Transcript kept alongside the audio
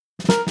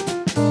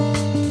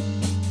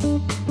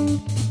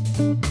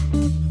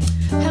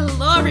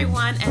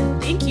everyone, and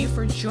thank you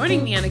for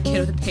joining me on the Kid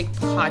with a Pig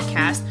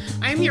podcast.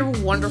 I'm your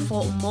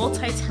wonderful,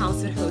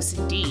 multi-talented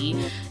host, Dee,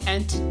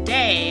 and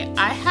today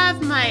I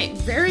have my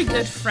very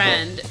good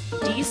friend,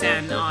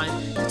 Dizan, on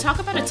to talk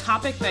about a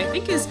topic that I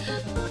think is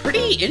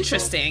pretty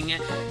interesting.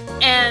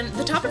 And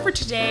the topic for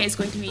today is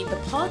going to be the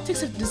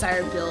politics of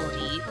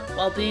desirability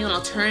while being an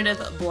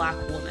alternative Black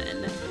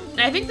woman. And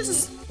I think this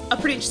is a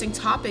pretty interesting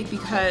topic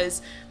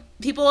because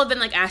people have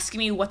been asking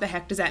me, what the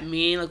heck does that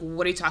mean?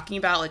 What are you talking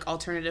about?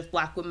 Alternative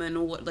Black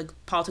women, what,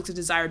 politics of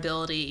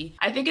desirability.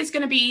 I think it's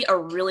going to be a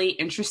really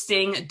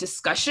interesting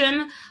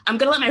discussion. I'm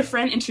going to let my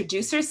friend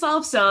introduce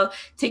herself. So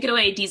take it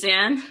away,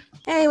 Dizan.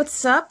 Hey,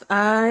 what's up?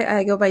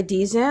 I go by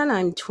Dizan.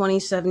 I'm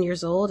 27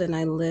 years old and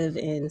I live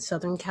in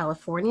Southern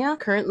California.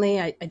 Currently,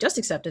 I just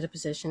accepted a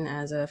position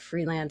as a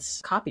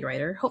freelance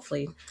copywriter,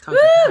 hopefully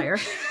contract to hire.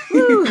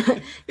 Woo!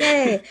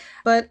 Yay!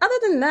 But other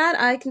than that,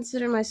 I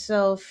consider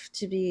myself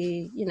to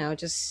be,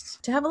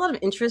 just to have a lot of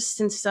interests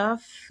in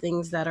stuff,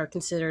 things that are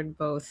considered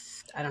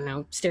both,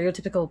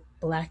 stereotypical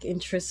Black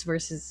interests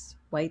versus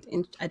white.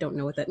 I don't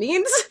know what that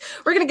means.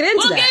 We're going to get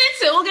into that.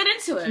 We'll get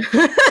into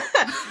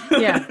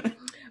it. Yeah.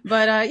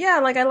 But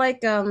I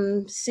like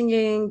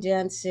singing,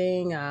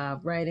 dancing,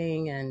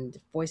 writing, and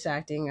voice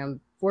acting. I'm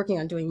working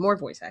on doing more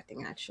voice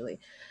acting, actually.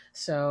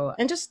 So,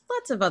 and just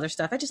lots of other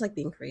stuff. I just like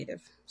being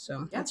creative.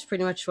 So that's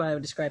pretty much what I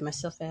would describe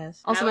myself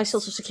as. Also, my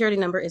social security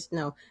number is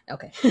no.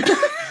 Okay.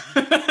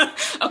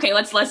 Okay,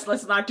 let's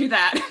not do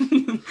that.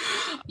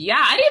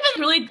 Yeah, I didn't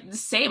even really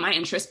say my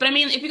interest, but I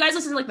mean, if you guys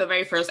listen to the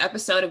very first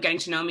episode of Getting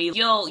to Know Me,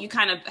 you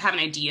kind of have an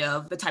idea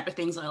of the type of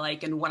things I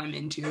like and what I'm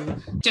into.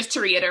 Just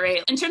to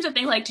reiterate, in terms of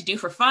things I like to do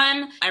for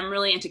fun, I'm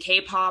really into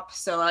K-pop,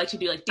 so I like to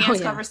do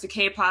dance covers to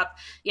K-pop.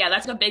 Yeah,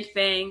 that's a big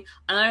thing.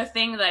 Another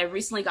thing that I've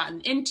recently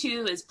gotten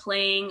into is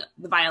playing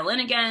the violin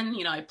again.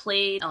 I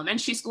played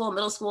elementary school,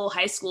 middle school,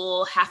 high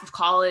school, half of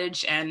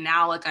college, and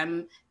now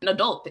I'm an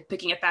adult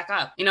picking it back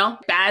up.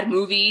 Bad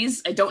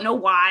movies. I don't know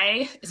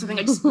why. It's something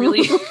I just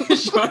really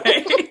enjoy. And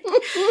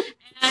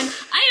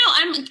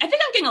I think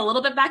I'm getting a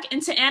little bit back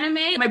into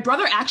anime. My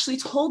brother actually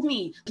told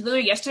me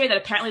literally yesterday that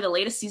apparently the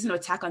latest season of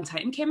Attack on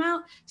Titan came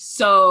out.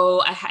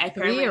 So I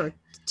apparently 3 or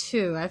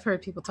 2. I've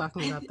heard people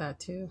talking about that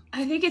too.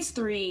 I think it's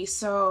 3,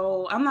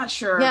 so I'm not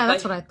sure. Yeah,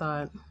 that's what I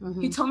thought.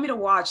 Mm-hmm. He told me to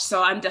watch,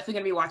 so I'm definitely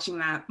gonna be watching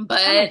that.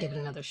 But I'm gonna give it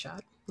another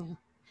shot. Yeah.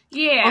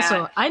 Yeah.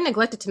 Also, I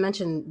neglected to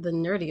mention the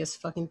nerdiest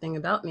fucking thing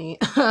about me.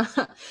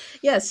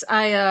 Yes,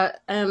 I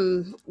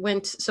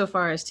went so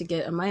far as to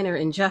get a minor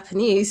in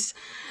Japanese,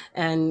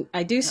 and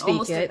I do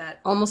speak it.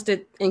 Almost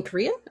did in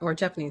Korean or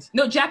Japanese?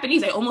 No,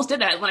 Japanese. I almost did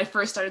that when I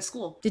first started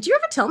school. Did you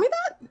ever tell me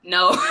that?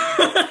 No.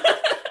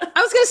 I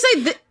was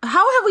going to say,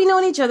 how have we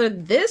known each other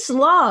this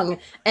long?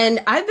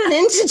 And I've been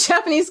into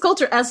Japanese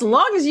culture as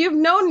long as you've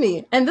known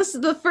me. And this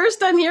is the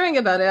first I'm hearing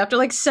about it after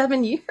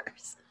 7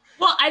 years.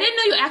 Well, I didn't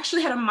know you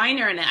actually had a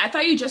minor in it. I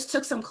thought you just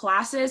took some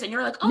classes and you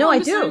were like, oh, no, I'm I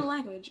just do. learning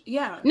language.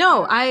 Yeah.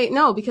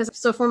 No, because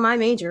for my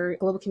major,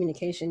 global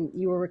communication,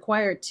 you were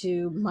required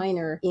to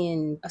minor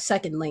in a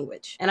second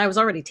language. And I was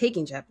already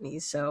taking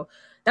Japanese. So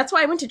that's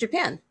why I went to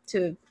Japan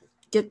to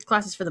get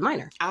classes for the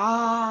minor.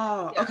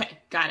 Oh, yeah. Okay.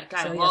 Got it.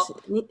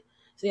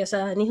 So, yes,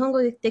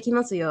 Nihongo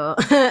dekimasu yo.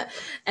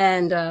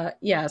 And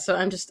so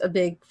I'm just a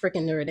big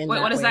freaking nerd in that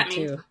what does way that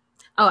mean? Too.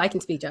 Oh, I can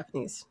speak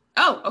Japanese.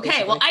 Oh, okay.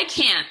 Basically. Well, I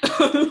can't.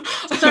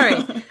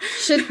 Sorry.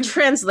 Should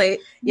translate.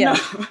 Yeah.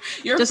 No,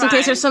 you're just fine. In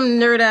case there's some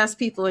nerd-ass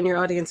people in your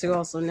audience who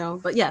also know.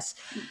 But yes.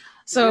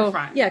 So,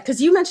 yeah,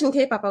 because you mentioned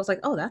K-pop. I was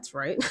like, oh, that's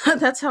right.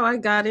 That's how I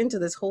got into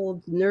this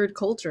whole nerd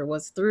culture,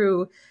 was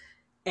through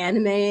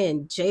anime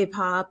and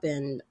J-pop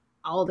and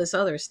all this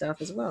other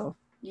stuff as well.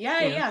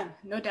 Yeah,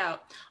 no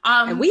doubt.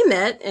 And we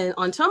met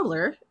on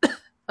Tumblr,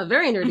 a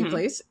very nerdy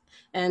place.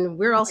 And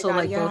we're also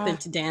both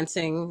into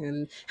dancing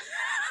and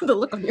the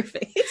look on your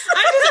face.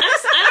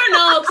 I don't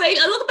know,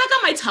 because I look back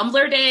on my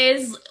Tumblr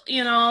days,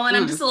 and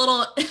I'm just a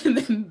little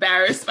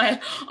embarrassed by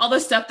all the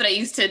stuff that I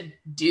used to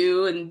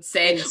do and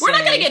say. We're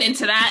not going to get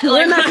into that.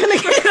 We're not going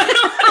to get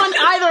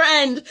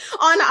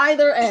on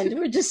either end.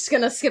 We're just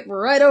going to skip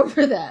right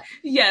over that.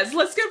 Yes,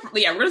 we're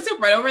going to skip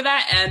right over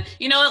that. And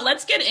you know what?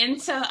 Let's get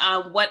into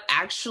what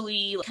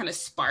actually kind of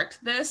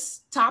sparked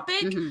this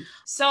topic. Mm-hmm.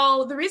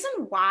 So the reason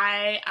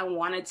why I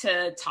wanted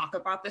to talk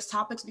about this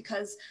topic is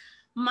because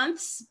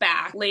months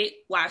back, late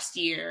last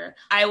year,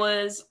 I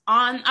was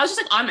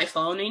just on my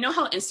phone, and you know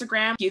how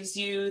Instagram gives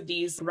you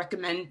these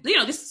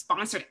these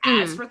sponsored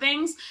ads for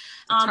things?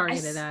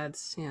 Targeted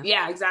ads.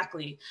 Yeah,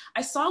 exactly.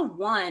 I saw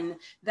one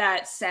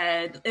that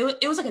said,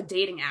 it was like a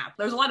dating app.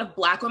 There was a lot of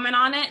Black women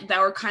on it that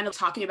were kind of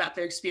talking about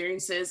their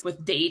experiences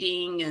with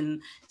dating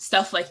and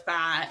stuff like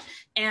that.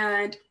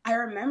 And I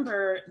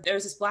remember there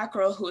was this Black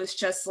girl who was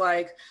just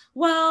like,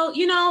 well,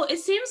 it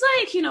seems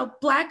like,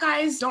 Black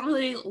guys don't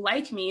really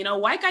like me.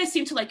 White guys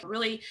seem to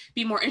really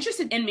be more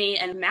interested in me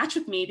and match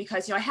with me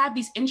because, I have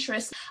these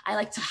interests. I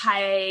like to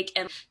hike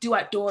and do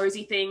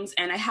outdoorsy things.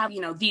 And I have,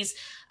 these,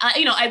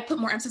 I put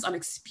more emphasis on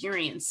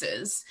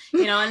experiences,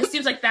 and it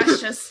seems like that's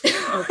just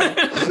okay.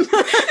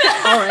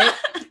 All right.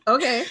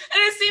 Okay. And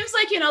it seems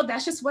like,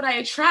 that's just what I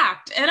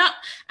attract. And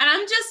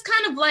I'm just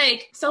kind of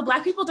like, so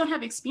Black people don't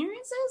have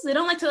experiences? They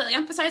don't like to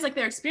emphasize like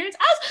their experience?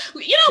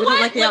 You know We what?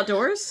 don't like the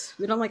outdoors?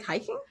 We don't like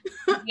hiking?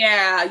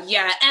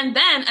 Yeah. And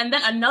then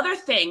another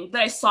thing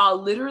that I saw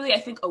literally, I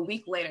think a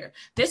week later,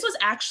 this was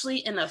actually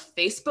in a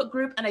Facebook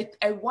group. And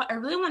I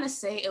really want to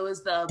say it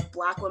was the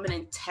Black Women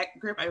in Tech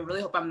group. I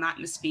really hope I'm not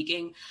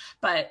misspeaking,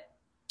 but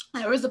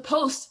there was a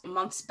post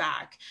months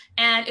back,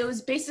 and it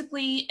was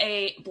basically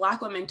a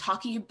Black woman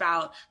talking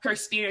about her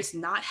experience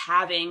not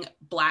having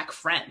Black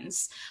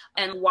friends,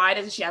 and why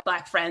doesn't she have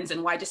Black friends,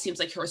 and why it just seems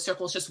like her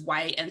circle is just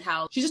white, and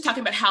how she's just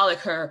talking about how like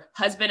her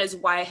husband is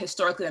white.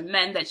 Historically, the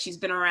men that she's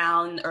been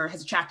around or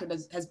has attracted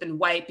has been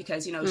white,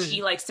 because, you know,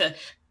 she likes to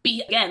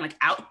be, again, like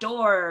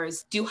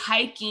outdoors, do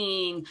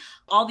hiking,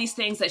 all these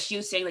things that she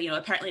was saying that, you know,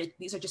 apparently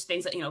these are just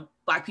things that, you know,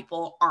 Black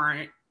people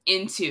aren't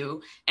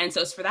into. And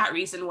so it's for that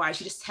reason why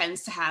she just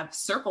tends to have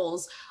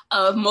circles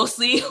of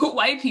mostly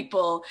white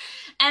people.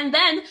 And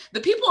then the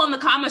people in the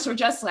comments were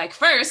just like,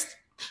 first,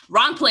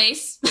 wrong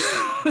place.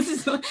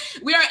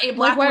 We are a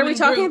Black Like, why are we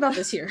talking group. about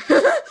this here? We're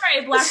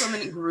a Black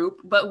women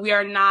group, but we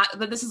are not,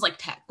 but this is like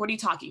tech. What are you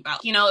talking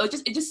about? You know,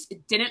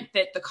 it didn't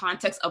fit the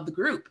context of the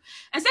group.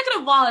 And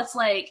second of all, it's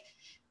like,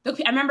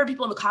 I remember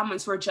people in the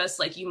comments were just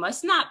like, you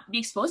must not be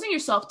exposing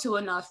yourself to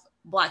enough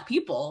Black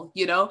people,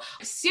 you know?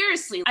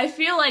 Seriously, I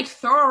feel like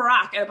throw a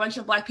rock at a bunch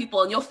of Black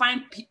people and you'll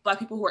find Black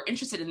people who are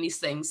interested in these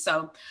things.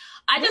 So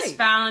I just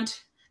found,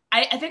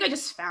 I think I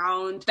just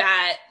found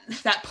that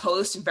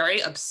post very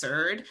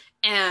absurd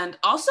and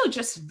also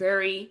just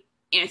very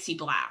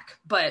anti-Black.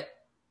 But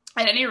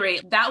at any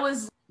rate, that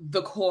was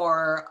the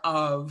core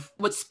of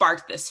what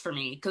sparked this for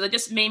me, because it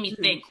just made me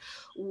think,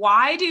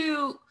 why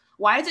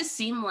does it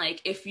seem like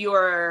if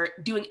you're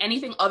doing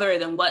anything other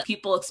than what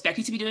people expect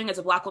you to be doing as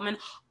a Black woman,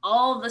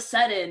 all of a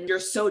sudden you're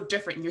so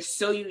different, you're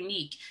so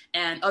unique,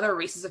 and other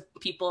races of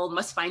people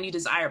must find you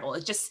desirable?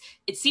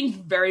 It seemed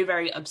very,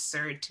 very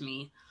absurd to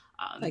me.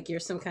 Like you're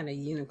some kind of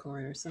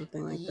unicorn or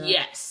something like that.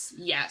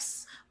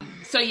 Yes.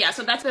 So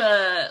that's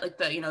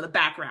the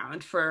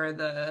background for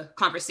the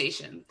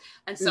conversation.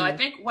 And so I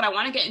think what I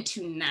want to get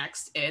into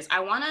next is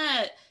I want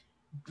to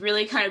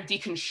really kind of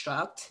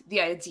deconstruct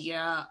the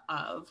idea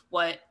of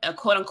what a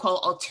quote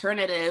unquote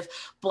alternative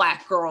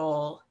Black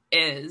girl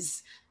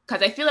is.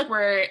 Because I feel like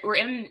we're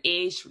in an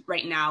age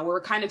right now where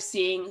we're kind of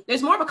seeing,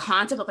 there's more of a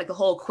concept of like the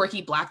whole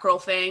quirky Black girl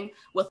thing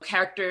with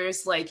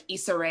characters like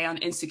Issa Rae on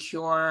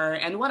Insecure,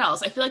 and what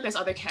else? I feel like there's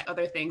other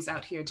things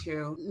out here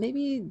too.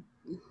 Maybe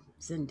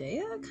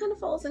Zendaya kind of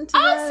falls into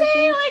I'll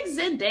say like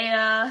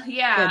Zendaya.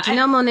 Yeah.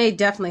 Janelle Monáe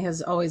definitely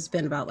has always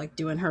been about like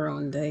doing her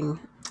own thing.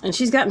 And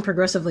she's gotten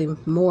progressively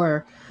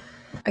more,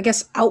 I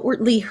guess,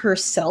 outwardly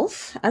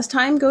herself as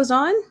time goes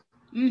on,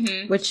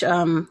 which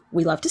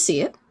we love to see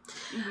it.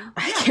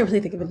 I can't really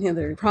think of any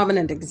other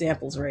prominent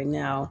examples right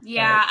now.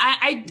 Yeah,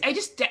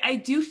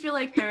 I do feel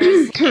like there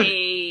is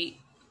a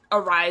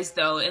rise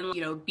though in,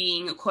 you know,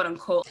 being quote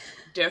unquote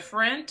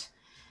different.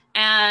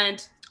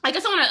 And I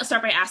guess I want to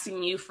start by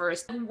asking you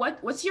first,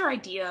 what's your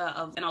idea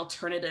of an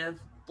alternative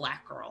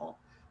Black girl?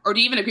 Or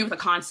do you even agree with the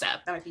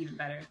concept? That might be even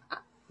better.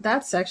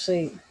 That's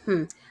actually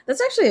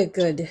a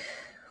good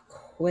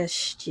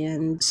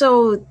question.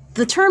 So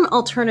the term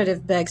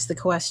alternative begs the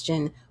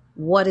question,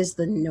 what is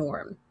the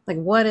norm? Like,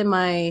 what am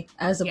I,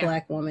 as a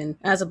Black woman,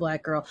 as a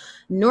Black girl,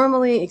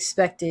 normally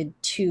expected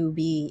to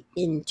be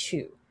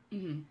into?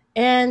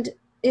 And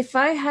if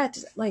I had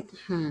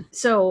to,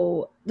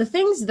 so the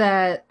things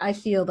that I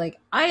feel like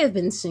I have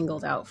been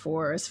singled out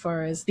for as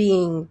far as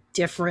being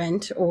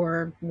different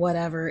or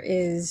whatever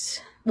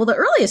is, well, the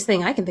earliest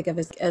thing I can think of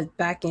is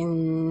back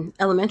in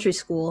elementary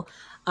school.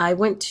 I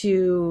went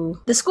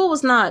to, the school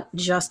was not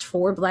just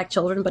for Black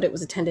children, but it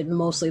was attended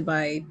mostly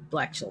by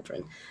Black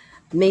children.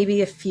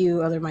 Maybe a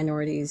few other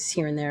minorities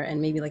here and there,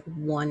 and maybe like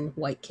one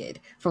white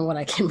kid, from what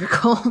I can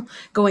recall,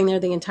 going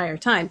there the entire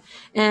time.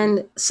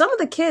 And some of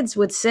the kids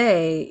would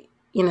say,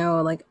 you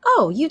know, like,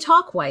 oh, you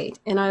talk white.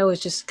 And I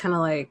was just kind of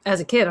like, as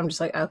a kid, I'm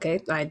just like,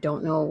 okay, I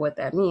don't know what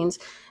that means.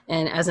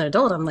 And as an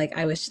adult, I'm like,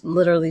 I was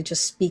literally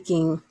just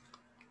speaking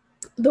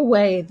the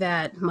way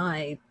that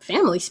my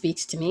family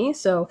speaks to me.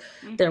 So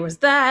there was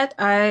that.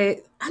 I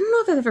don't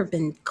know if I've ever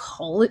been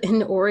called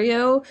an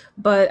Oreo,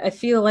 but I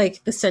feel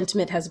like the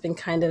sentiment has been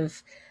kind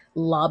of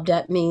lobbed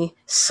at me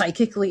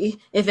psychically,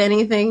 if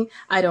anything.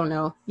 I don't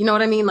know. You know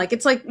what I mean? Like,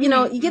 it's like, you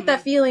know, you get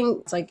that feeling.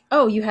 It's like,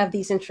 oh, you have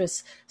these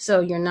interests, so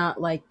you're not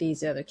like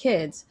these other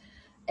kids.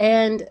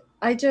 And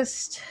I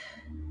guess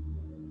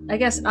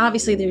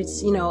obviously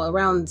there's, you know,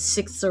 around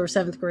 6th or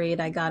 7th grade,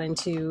 I got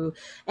into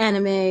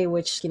anime,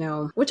 which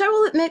I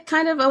will admit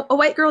kind of a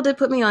white girl did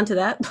put me onto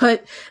that,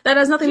 but that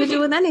has nothing to do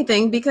with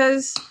anything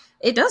because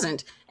it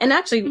doesn't. And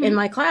actually in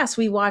my class,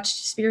 we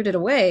watched Spirited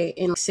Away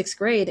in 6th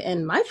grade.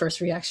 And my first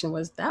reaction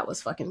was, that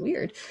was fucking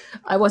weird.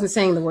 I wasn't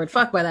saying the word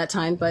fuck by that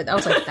time, but I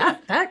was like,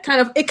 that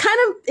kind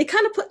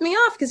of put me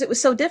off because it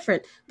was so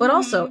different. But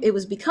also it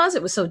was because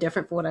it was so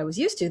different from what I was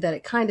used to that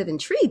it kind of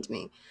intrigued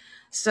me.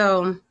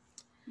 So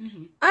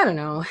I don't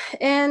know.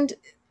 And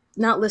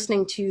not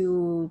listening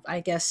to, I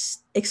guess,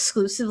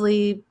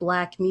 exclusively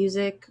black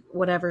music,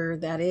 whatever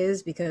that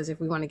is, because if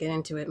we want to get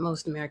into it,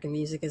 most American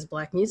music is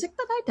black music,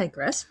 but I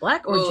digress.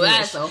 Black or Oh,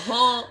 that's Jewish. a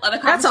whole other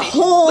That's a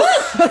conversation. whole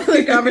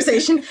other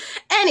conversation.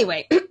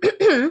 Anyway,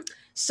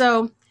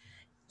 so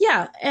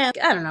yeah, and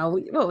I don't know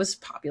what was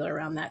popular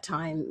around that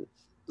time.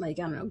 Like,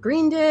 I don't know,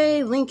 Green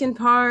Day, Linkin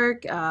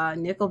Park,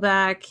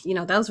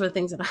 Nickelback, those were the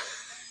things that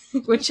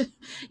which,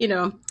 you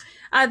know,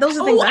 those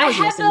are things Oh, I I was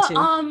had listening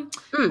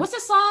to. Mm. what's the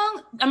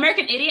song?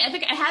 American Idiot. I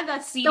think I had that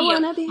Don't CD.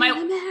 wanna be My an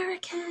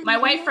American. my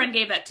white friend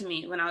gave that to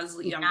me when I was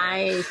younger.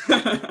 Nice.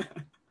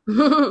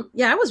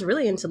 Yeah, I was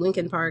really into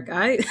Linkin Park.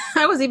 I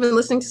was even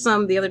listening to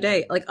some the other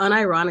day, like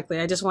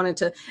unironically. I just wanted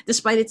to,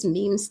 despite its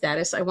meme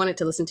status, I wanted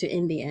to listen to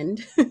In the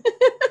End.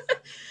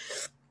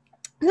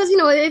 Because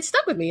it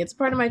stuck with me. It's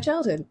part of my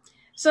childhood.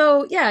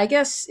 So yeah, I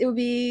guess it would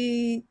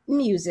be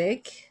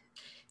music.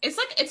 It's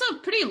a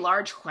pretty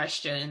large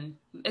question.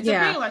 It's a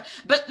Yeah. pretty large,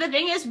 but the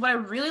thing is, what I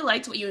really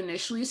liked what you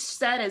initially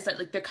said is that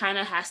like there kind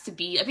of has to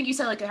be. I think you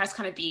said like there has to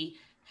kind of be,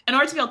 in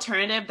order to be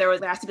alternative, there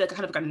has to be like a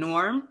kind of like a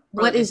norm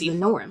or What like a is the default.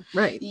 norm?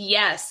 Right.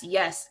 Yes,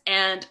 yes,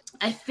 and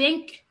I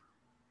think.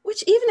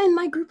 Which even in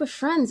my group of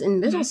friends in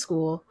middle Mhm,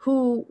 school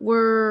who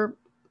were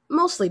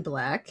mostly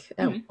black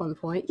at mhm, one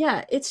point,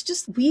 yeah, it's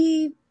just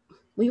we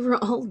were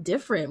all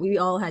different. We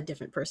all had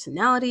different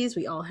personalities.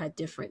 We all had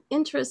different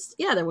interests.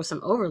 Yeah, there was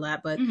some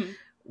overlap, but mhm.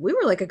 we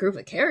were like a group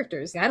of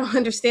characters. I don't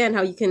understand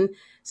how you can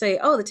say,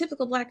 oh, the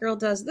typical black girl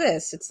does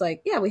this. It's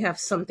like, yeah, we have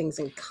some things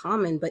in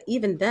common, but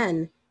even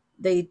then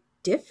they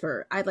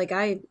differ. I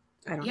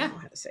don't Yeah. know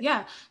how to say.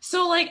 Yeah.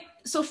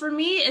 So for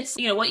me it's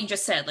what you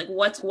just said, like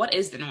what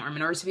is the norm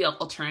in order to be an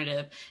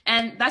alternative.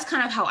 And that's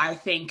kind of how I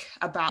think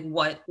about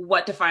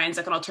what defines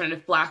like an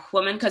alternative black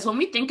woman, because when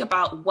we think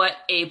about what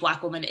a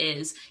black woman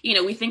is,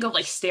 we think of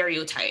like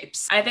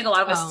stereotypes. I think a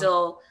lot of us Oh.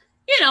 still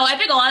I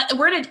think a lot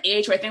we're at an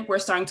age where I think we're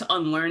starting to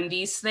unlearn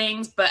these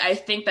things, but I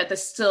think that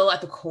that's still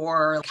at the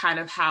core kind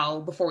of how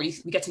before we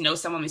get to know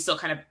someone, we still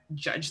kind of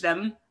judge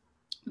them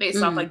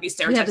based off like these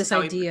We have stereotypes of this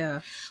how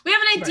idea. we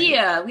have an Right.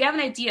 idea. We have an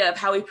idea of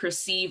how we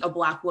perceive a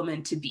black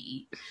woman to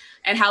be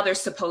and how they're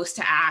supposed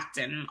to act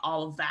and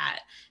all of that.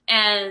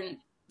 And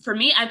for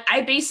me,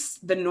 I base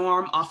the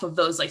norm off of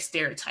those like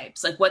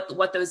stereotypes, like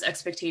what those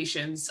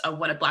expectations of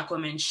what a black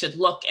woman should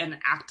look and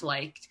act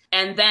like.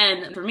 And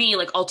then for me,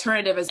 like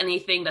alternative is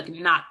anything that's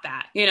not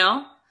that.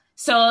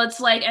 So it's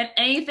like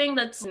anything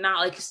that's not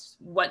like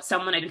what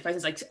someone identifies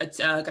as like it's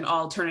like an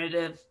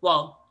alternative.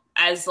 Well,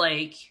 as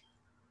like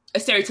a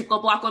stereotypical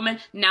black woman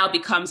now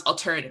becomes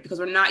alternative because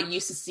we're not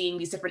used to seeing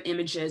these different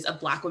images of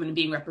black women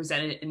being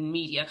represented in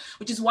media,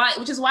 which is why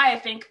I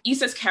think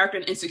Issa's character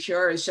in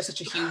Insecure is just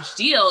such a huge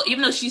deal.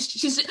 Even though she's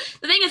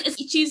the thing is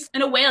she's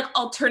in a way like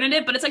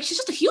alternative, but it's like she's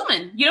just a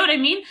human. You know what I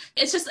mean?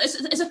 It's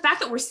a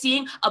fact that we're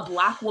seeing a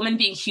black woman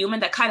being human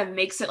that kind of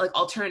makes it like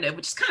alternative,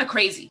 which is kind of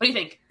crazy. What do you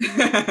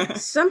think?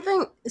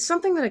 Something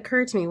that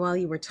occurred to me while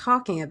you were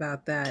talking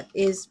about that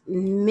is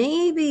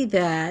maybe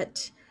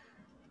that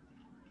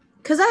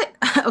because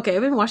okay,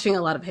 I've been watching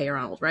a lot of Hey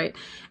Arnold, right?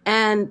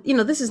 And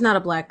this is not a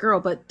black girl,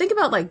 but think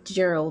about like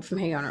Gerald from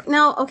Hey Arnold.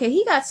 Now, okay,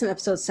 he got some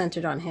episodes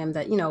centered on him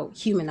that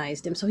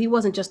humanized him, so he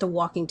wasn't just a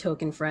walking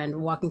token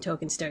friend, walking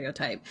token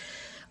stereotype.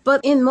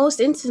 But in most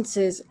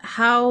instances,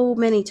 how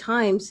many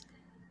times,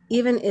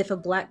 even if a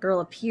black girl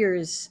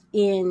appears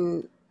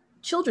in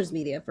children's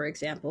media, for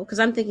example, because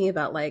I'm thinking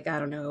about like I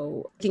don't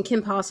know, in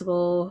Kim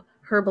Possible,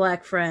 her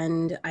black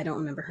friend, I don't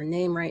remember her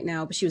name right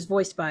now, but she was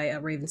voiced by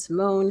Raven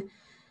Simone,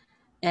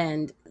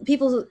 and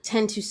people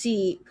tend to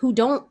see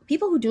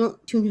people who do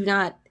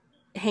not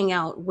hang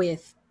out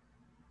with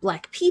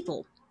black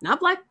people, not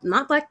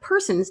black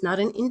persons, not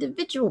an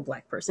individual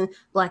black person,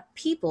 black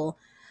people,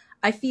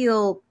 I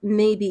feel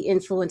may be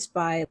influenced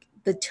by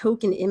the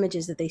token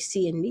images that they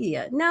see in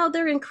media. Now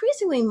they're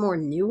increasingly more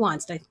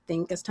nuanced, I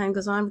think, as time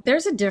goes on.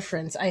 There's a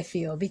difference, I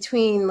feel,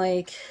 between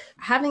like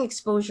having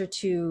exposure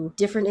to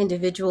different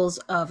individuals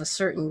of a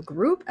certain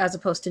group as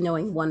opposed to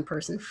knowing one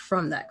person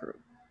from that group.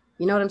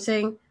 You know what I'm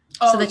saying?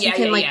 So Oh that you yeah,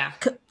 can yeah, like yeah,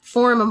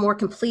 form a more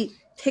complete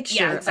yeah,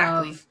 picture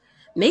exactly. of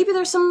maybe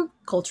there's some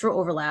cultural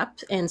overlap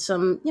and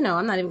some,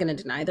 I'm not even going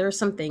to deny there are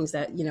some things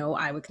that,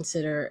 I would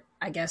consider,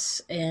 I guess,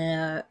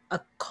 a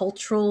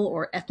cultural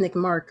or ethnic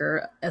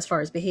marker as far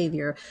as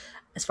behavior,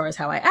 as far as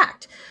how I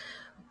act.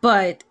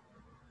 But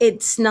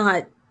it's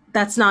not,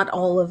 that's not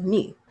all of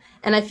me.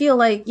 And I feel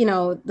like,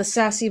 the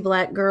sassy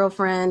black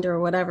girlfriend or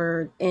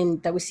whatever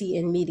in that we see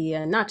in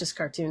media, not just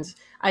cartoons.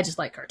 I just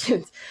like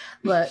cartoons.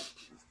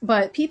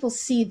 But people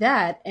see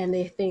that and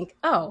they think,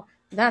 oh,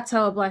 that's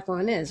how a black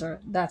woman is, or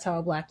that's how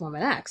a black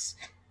woman acts.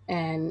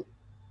 And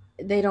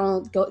they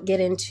don't get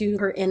into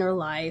her inner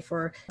life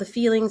or the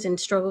feelings and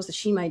struggles that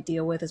she might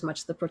deal with as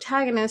much as the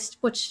protagonist,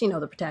 which,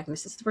 the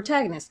protagonist is the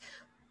protagonist.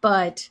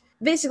 But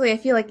basically, I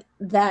feel like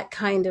that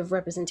kind of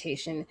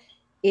representation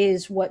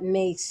is what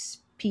makes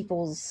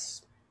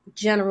people's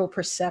general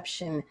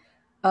perception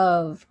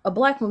of a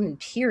black woman,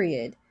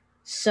 period,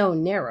 so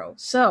narrow.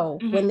 So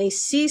when Hmm. they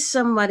see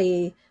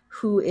somebody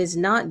who is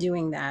not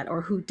doing that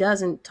or who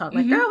doesn't talk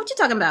like, Mm-hmm. girl, what you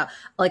talking about?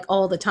 Like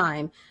all the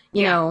time,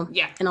 Yeah.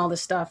 Yeah. and all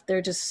this stuff.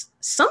 They're just,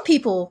 some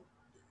people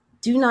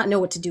do not know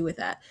what to do with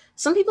that.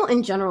 Some people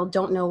in general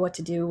don't know what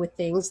to do with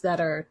things that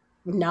are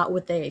not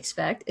what they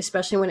expect,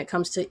 especially when it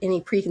comes to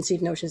any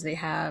preconceived notions they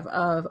have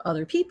of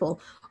other people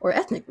or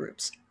ethnic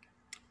groups.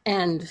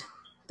 And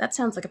that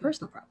sounds like a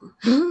personal problem.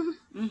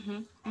 Mm-hmm.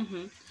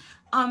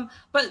 Mm-hmm.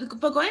 But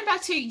going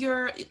back to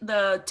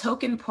the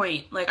token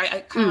point, like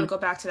I kind of want Mm. to go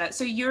back to that.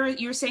 So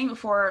you're saying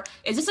before,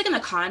 is this like in the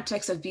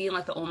context of being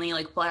like the only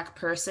like black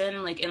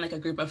person like in like a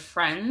group of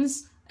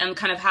friends, and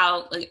kind of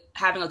how like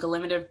having like a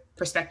limited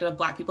perspective of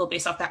black people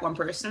based off that one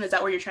person? Is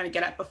that where you're trying to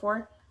get at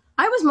before?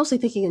 I was mostly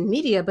thinking in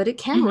media, but it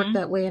can work Mm-hmm.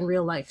 that way in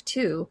real life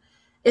too,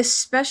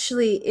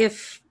 especially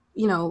if,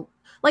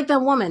 like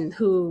that woman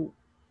who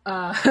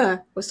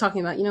was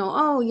talking about,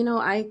 oh,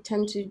 I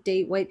tend to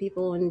date white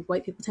people and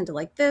white people tend to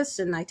like this,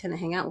 and I tend to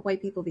hang out with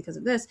white people because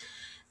of this.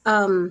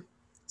 Um,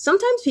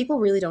 Sometimes people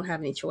really don't have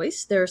any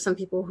choice. There are some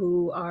people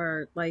who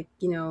are like,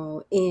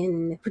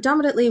 in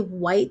predominantly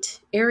white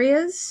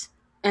areas.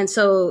 And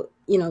so,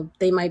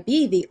 they might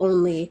be the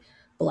only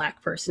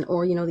black person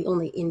or, the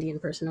only Indian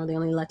person or the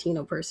only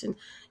Latino person.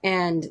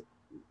 And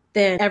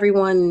then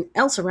everyone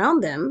else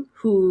around them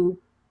who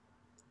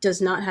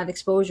does not have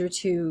exposure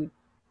to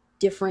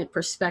different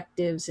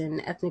perspectives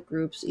and ethnic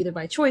groups, either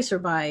by choice or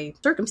by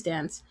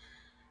circumstance,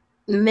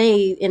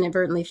 may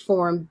inadvertently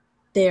form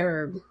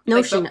their Like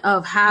notion the.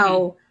 of Mhm.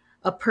 how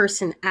a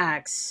person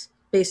acts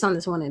based on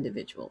this one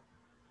individual.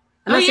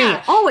 I'm Oh not saying yeah.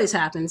 it always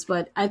happens,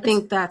 but I It's,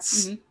 think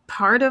that's mhm.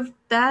 part of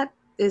that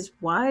is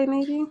why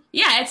maybe.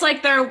 Yeah, it's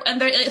like they're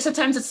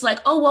sometimes it's like,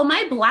 oh well,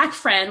 my black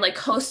friend like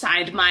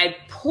co-signed my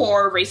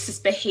poor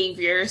racist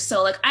behavior,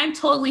 so like I'm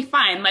totally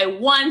fine. My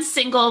one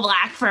single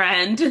black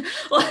friend,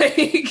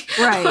 like,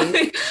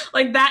 Right.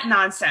 like that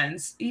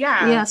nonsense.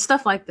 Yeah, Yeah.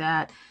 stuff like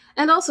that.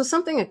 And also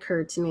something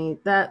occurred to me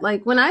that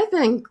like when I've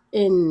been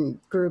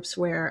in groups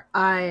where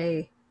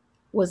I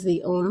was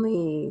the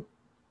only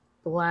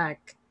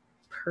black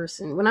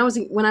person, when I was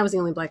the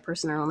only black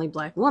person or only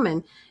black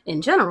woman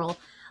in general,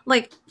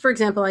 like for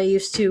example, I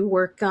used to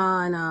work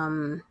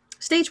on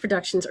stage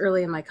productions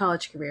early in my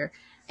college career,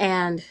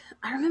 and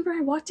I remember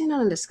I walked in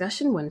on a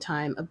discussion one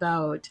time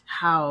about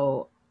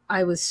how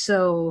I was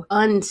so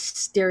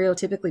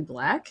unstereotypically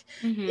black.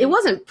 It Hmm.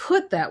 wasn't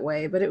put that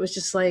way, but it was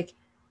just like,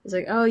 it's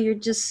like, oh, you're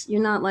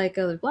not like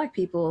other black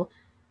people.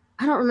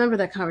 I don't remember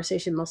that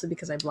conversation, mostly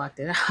because I blocked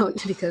it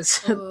out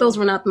because those Oh,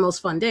 were not the most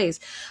fun days.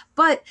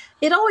 But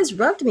it always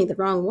rubbed me the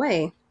wrong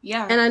way.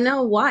 yeah. And I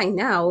know why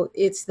now.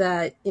 It's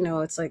that,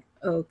 it's like,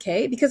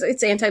 okay, because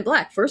it's anti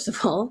black, first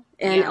of all.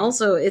 And Yeah.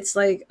 also, it's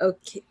like,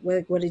 okay,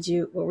 what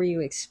were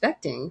you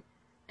expecting?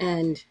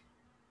 And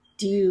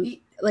do you,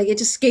 like, it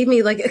just gave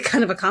me like a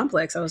kind of a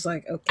complex. I was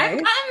like, I've okay.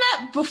 gotten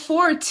that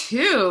before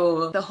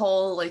too. The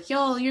whole like,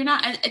 yo, you're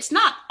not, and it's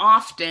not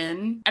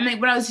often. I mean,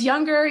 when I was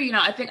younger,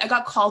 I think I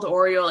got called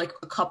Oreo like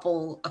a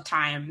couple of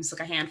times,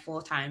 like a handful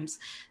of times.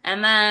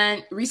 And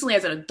then recently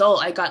as an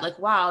adult, I got like,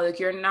 wow, like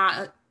you're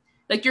not,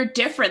 like you're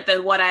different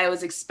than what I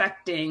was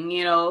expecting,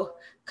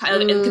 kind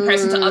of in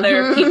comparison to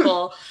other Mm-hmm.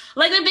 people.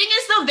 Like the thing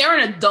is though, they're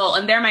an adult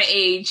and they're my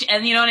age,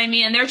 and you know what I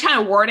mean? And they're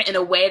trying to word it in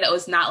a way that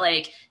was not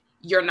like,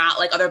 you're not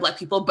like other black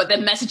people, but the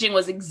messaging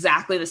was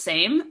exactly the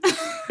same.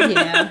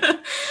 Yeah.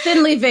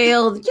 Thinly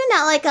veiled. You're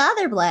not like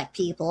other black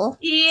people.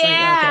 It's like,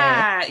 okay.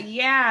 Yeah,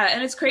 yeah,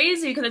 and it's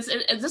crazy because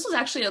this was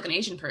actually like an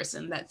Asian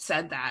person that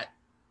said that.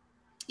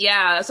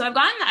 Yeah, so I've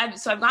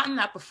gotten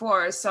that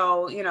before.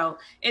 So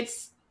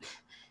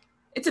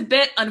it's a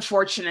bit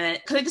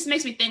unfortunate because it just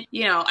makes me think.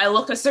 I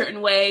look a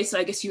certain way, so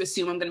I guess you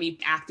assume I'm going to be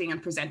acting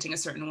and presenting a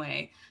certain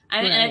way.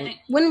 And I Right. think,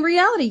 When in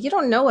reality, you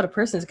don't know what a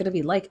person is going to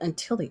be like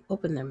until they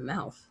open their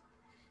mouth.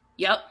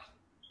 yep,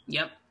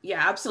 yep,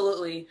 yeah,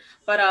 absolutely.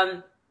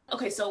 But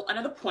okay, so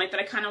another point that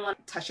I kind of want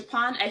to touch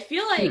upon, I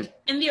feel Hmm. like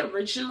in the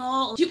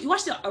original, you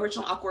watched the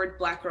original Awkward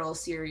Black Girl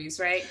series,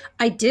 right?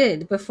 I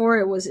did before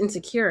it was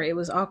Insecure. It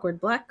was Awkward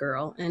Black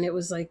Girl, and it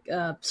was like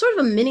sort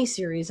of a mini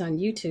series on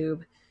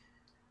YouTube.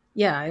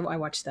 Yeah, I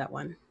watched that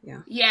one.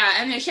 Yeah. Yeah,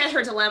 and then she had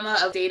her dilemma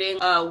of dating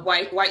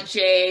white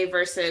Jay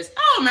versus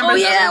I don't remember Oh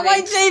his other yeah, name.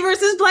 White Jay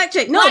versus Black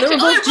Jay. No, Black they Jay.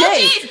 were Oh, both they're both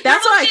Jay. Jays. They're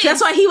That's both why. That's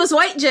Jays. why he was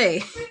White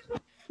Jay.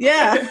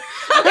 Yeah. Okay.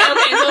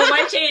 So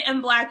White Jay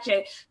and Black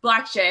Jay,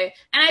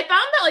 and I found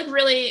that like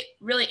really,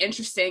 really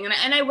interesting.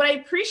 And what I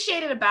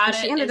appreciated And about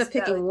she it ended is up that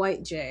like picking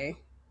White Jay,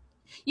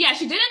 yeah,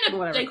 she did end from up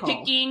what I like recall.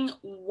 picking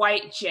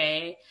White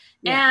Jay.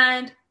 Yeah.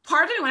 And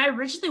part of it when I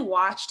originally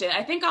watched it,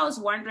 I think I was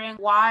wondering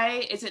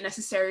why is it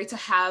necessary to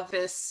have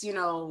this,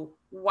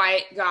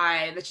 white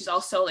guy that she's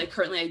also like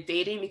currently like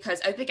dating? Because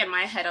I think in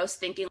my head I was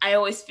thinking I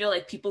always feel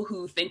like people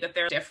who think that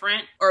they're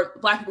different or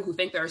black people who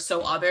think they're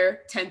so other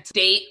tend to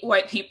date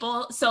white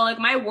people. So like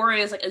my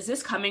worry is like, is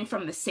this coming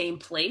from the same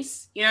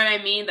place? You know what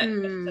I mean? That she's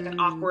like an Hmm.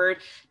 awkward,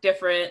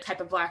 different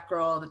type of black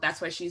girl, that's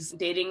why she's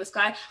dating this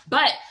guy.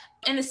 But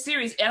in the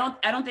series, I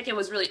don't think it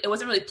wasn't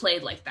really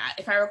played like that.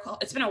 If I recall,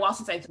 it's been a while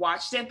since I've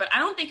watched it, but I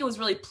don't think it was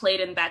really played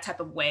in that type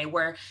of way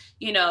where,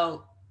 you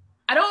know,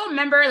 I don't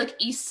remember like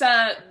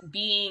Issa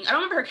being, I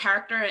don't remember her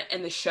character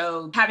in the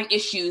show having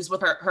issues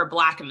with her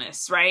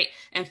blackness, right?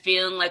 And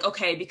feeling like,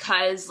 okay,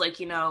 because like,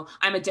 you know,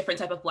 I'm a different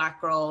type of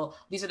black girl,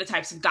 these are the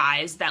types of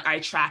guys that I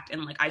attract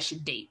and like I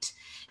should date.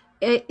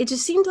 It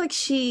just seemed like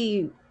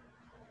the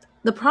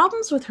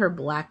problems with her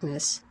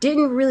blackness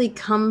didn't really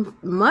come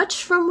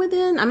much from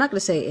within. I'm not going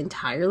to say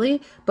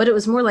entirely, but it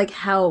was more like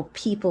how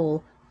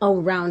people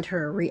around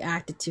her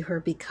reacted to her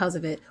because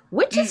of it,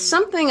 which is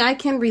something I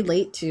can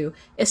relate to,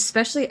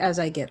 especially as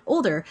I get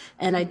older.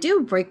 And I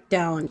do break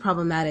down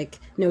problematic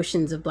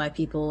notions of black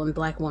people and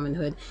black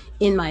womanhood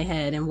in my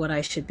head and what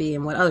I should be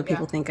and what other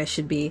people think I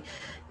should be,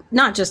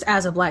 not just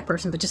as a black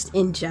person, but just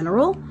in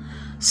general.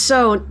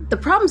 So the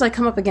problems I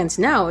come up against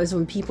now is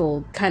when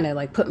people kind of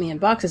like put me in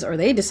boxes, or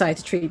they decide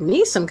to treat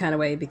me some kind of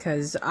way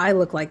because I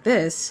look like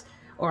this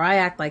or I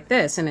act like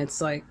this. And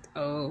it's like,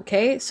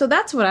 okay. So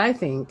that's what I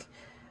think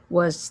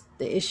was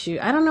the issue.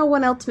 I don't know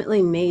what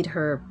ultimately made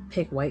her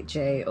pick White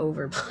Jay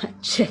over Black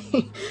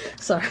Jay.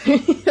 Sorry.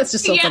 That's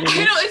just so funny.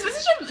 I know.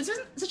 It's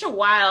been such a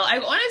while. I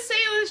want to say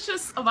it was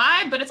just a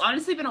vibe, but it's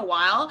honestly been a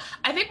while.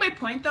 I think my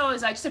point, though,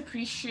 is I just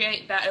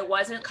appreciate that it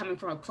wasn't coming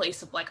from a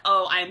place of like,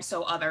 oh, I am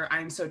so other,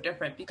 I am so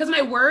different. Because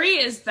my worry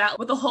is that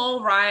with the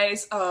whole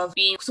rise of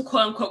being so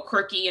quote unquote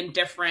quirky and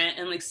different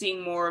and like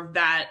seeing more of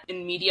that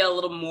in media a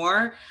little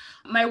more,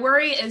 my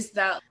worry is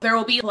that there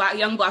will be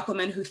young black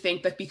women who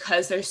think that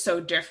because they're so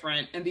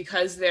different and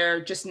because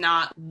they're just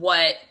not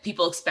what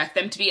people expect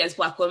them to be as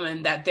black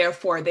women, that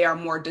therefore they are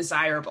more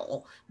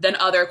desirable than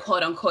other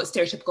quote unquote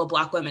stereotypical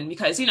black women,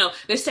 because, you know,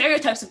 the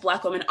stereotypes of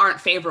black women aren't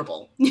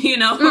favorable. You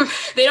know,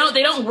 they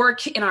don't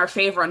work in our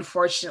favor,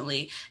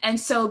 unfortunately. And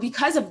so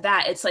because of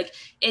that, it's like,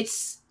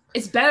 it's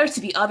better to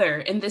be other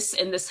in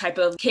this type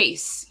of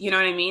case. You know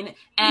what I mean?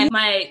 And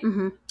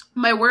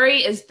my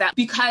worry is that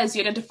because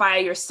you identify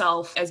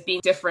yourself as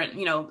being different,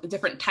 you know, a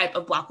different type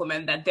of black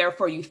woman, that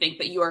therefore you think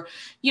that you're,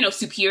 you know,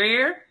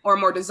 superior or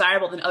more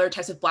desirable than other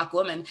types of black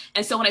women.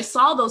 And so when I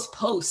saw those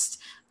posts,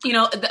 you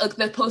know,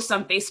 the posts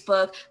on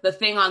Facebook, the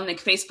thing on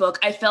like Facebook,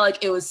 I felt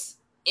like it was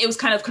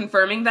kind of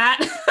confirming that.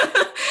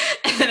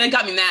 And it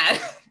got me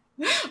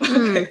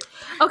mad.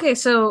 Okay,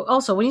 so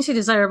also when you say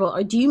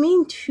desirable, do you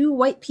mean two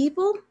white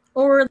people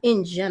or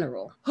in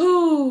general?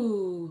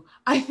 Ooh,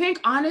 I think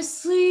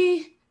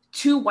honestly,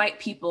 two white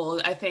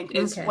people, I think,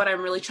 is what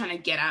I'm really trying to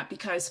get at,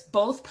 because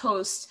both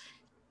posts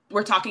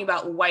were talking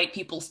about white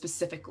people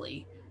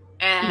specifically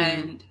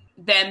and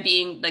them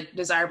being like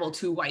desirable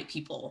to white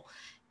people.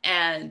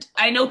 And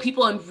I know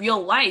people in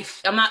real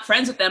life, I'm not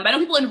friends with them, but I know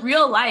people in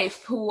real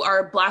life who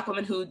are black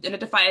women who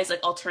identify as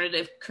like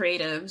alternative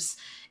creatives.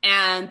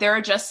 And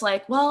they're just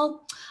like,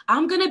 well,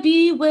 I'm going to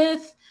be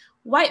with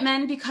white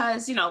men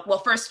because, you know, well,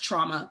 first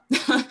trauma,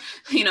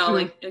 you know,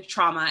 like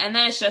trauma. And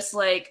then it's just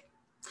like,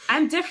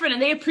 I'm different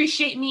and they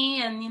appreciate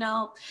me. And, you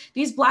know,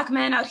 these black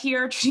men out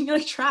here treating me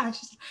like trash.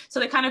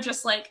 So they kind of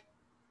just like,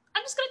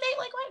 I'm just going to date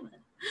like white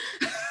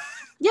men.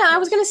 Yeah, I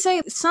was going to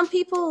say some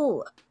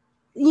people,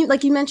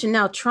 like you mentioned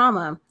now,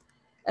 trauma,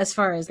 as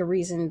far as the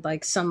reason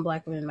like some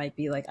black women might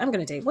be like, I'm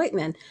going to date white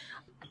men,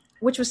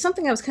 which was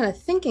something I was kind of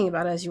thinking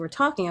about as you were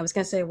talking. I was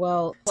going to say,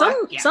 well,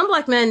 some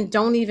black men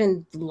don't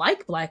even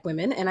like black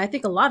women. And I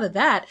think a lot of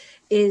that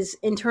is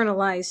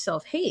internalized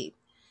self-hate.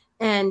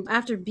 And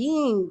after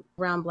being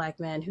around black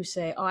men who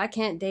say, oh, I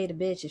can't date a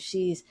bitch if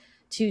she's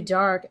too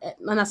dark.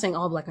 I'm not saying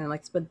all black men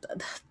like this, but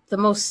the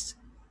most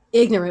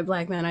ignorant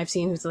black men I've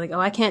seen who's like, oh,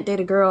 I can't date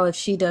a girl if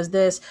she does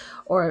this,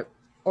 or,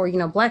 you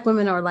know, black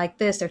women are like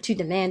this. They're too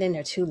demanding.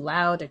 They're too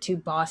loud. They're too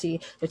bossy.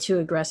 They're too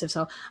aggressive.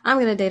 So I'm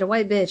going to date a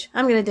white bitch.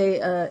 I'm going to date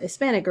a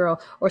Hispanic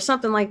girl or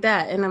something like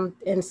that. And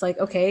it's like,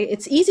 okay,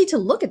 it's easy to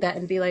look at that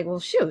and be like, well,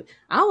 shoot,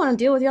 I don't want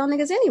to deal with y'all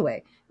niggas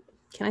anyway.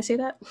 Can I say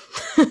that?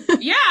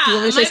 Yeah. Do you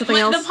want me to say something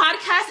else? The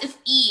podcast is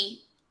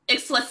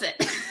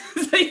explicit.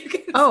 So you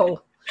can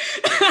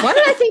why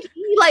did I think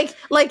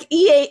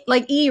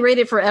E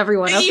rated for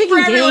everyone? I was thinking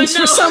games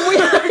for some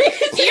weird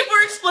reason. E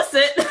for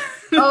explicit.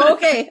 Oh,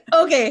 okay,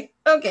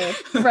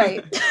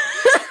 right.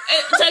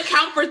 To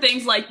account for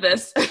things like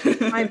this.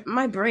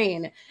 my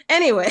brain.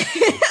 Anyway,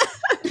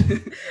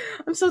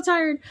 I'm so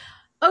tired.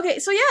 Okay,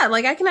 so yeah,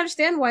 like I can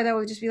understand why that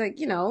would just be like,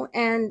 you know,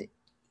 and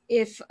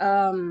if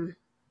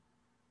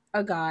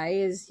a guy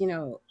is, you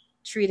know,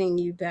 treating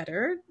you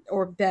better,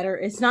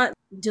 it's not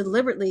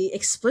deliberately,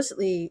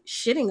 explicitly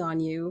shitting on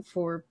you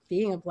for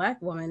being a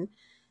black woman,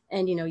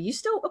 and, you know, you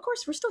still, of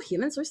course, we're still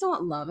humans, so we still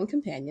want love and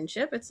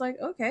companionship. It's like,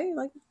 okay,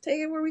 like, take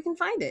it where we can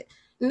find it.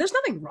 And there's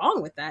nothing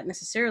wrong with that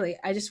necessarily.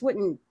 I just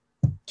wouldn't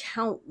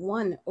count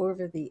one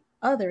over the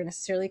other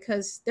necessarily,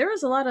 because there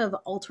is a lot of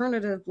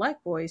alternative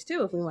black boys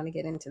too, if we want to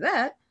get into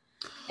that.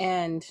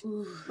 And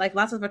like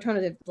lots of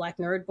alternative black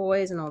nerd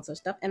boys and all sorts of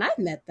stuff. And I've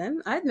met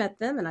them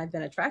and I've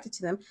been attracted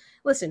to them.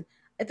 Listen,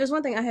 if there's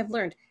one thing I have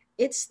learned,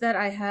 it's that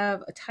I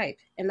have a type,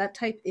 and that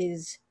type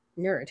is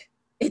nerd.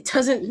 It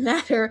doesn't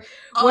matter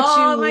what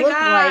you Oh my look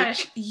gosh.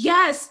 like.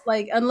 Yes.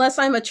 Like, unless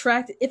I'm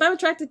attracted, if I'm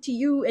attracted to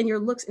you and your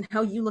looks and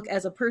how you look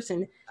as a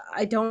person,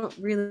 I don't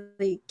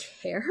really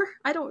care.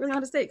 I don't really know how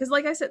to say it. Because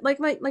like I said, like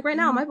right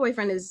now, Mhm. my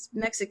boyfriend is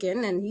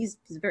Mexican, and he's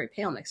a very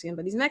pale Mexican,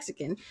 but he's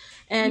Mexican.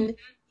 And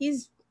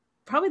he's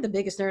probably the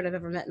biggest nerd I've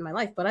ever met in my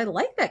life. But I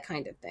like that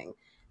kind of thing.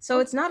 So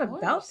Of it's not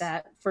about course.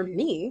 that for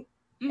me.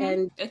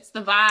 And It's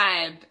the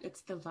vibe.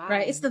 It's the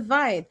right, it's vibe. the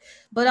vibe.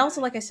 But Yeah.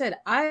 also, like I said,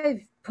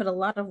 I've put a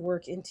lot of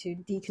work into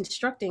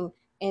deconstructing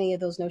any of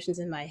those notions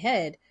in my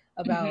head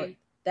about Hmm.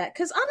 that.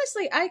 Because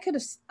honestly, I could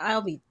have,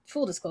 I'll be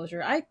full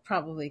disclosure, I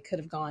probably could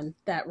have gone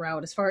that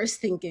route as far as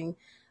thinking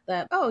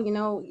that, oh,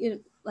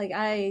 like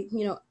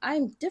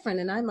I'm different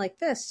and I'm like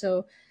this.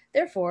 So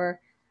therefore,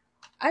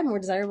 I'm more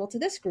desirable to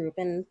this group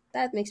and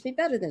that makes me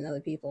better than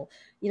other people.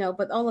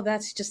 But all of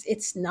that's just,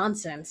 it's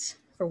nonsense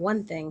for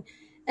one thing.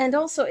 And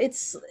also,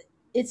 it's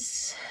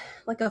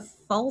like a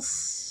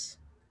false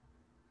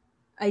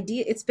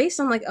idea. It's based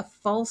on like a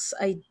false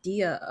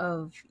idea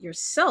of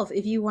yourself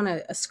if you want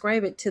to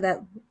ascribe it to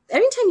that.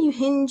 Every time you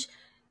hinge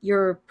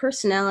your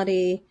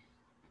personality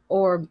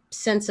or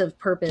sense of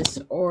purpose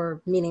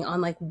or meaning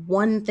on like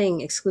one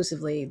thing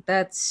exclusively,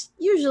 that's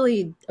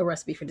usually a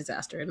recipe for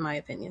disaster in my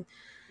opinion.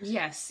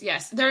 Yes,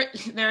 yes. There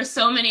are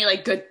so many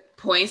like good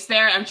points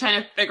there. I'm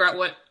trying to figure out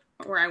where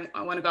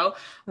I want to go.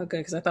 Okay,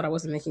 because I thought I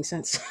wasn't making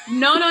sense.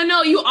 No, no,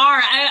 no, you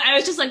are. I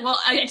was just like, well,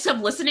 I just kept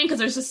listening because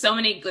there's just so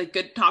many like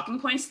good talking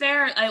points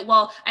there. I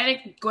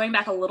think going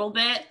back a little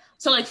bit.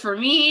 So like for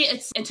me,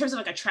 it's in terms of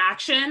like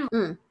attraction.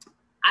 Mm.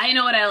 I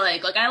know what I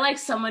like. Like I like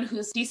someone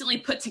who's decently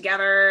put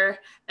together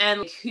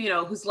and like,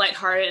 who's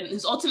lighthearted and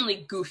who's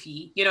ultimately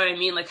goofy. You know what I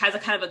mean? Like has a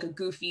kind of like a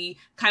goofy,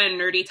 kind of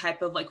nerdy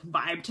type of like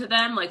vibe to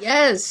them. Like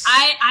Yes.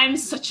 I'm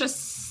such a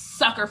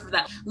sucker for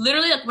that.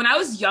 Literally, like when I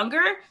was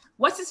younger,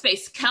 what's his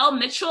face? Kel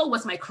Mitchell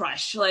was my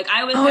crush. Like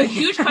I Oh had a yeah,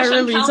 huge I crush on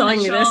remember you Kel telling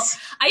me Mitchell. this.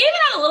 I even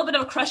had a little bit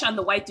of a crush on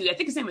the white dude. I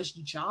think his name was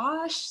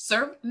Josh.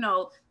 Sir,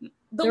 no, the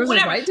There was a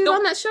whatever white dude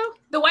on that show.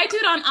 the white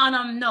dude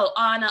on no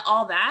on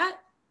All That.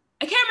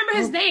 I can't remember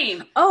his Oh,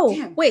 name. oh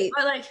Damn. wait,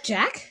 But like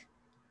Jack.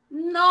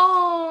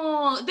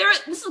 no,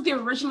 this is the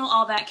original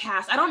All That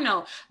cast. I don't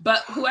know, but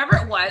whoever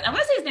it was, I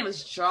want to say his name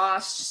was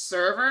Josh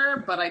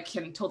Server, but I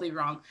can totally be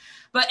wrong.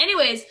 But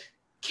anyways,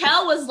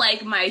 Kel was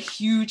like my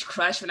huge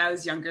crush when I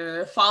was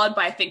younger, followed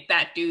by I think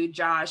that dude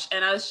Josh,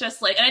 and I was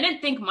just like, and I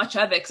didn't think much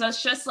of it because I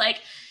was just like,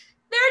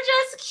 they're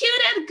just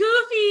cute and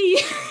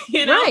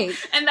goofy, Right.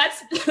 And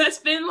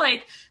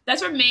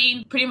that's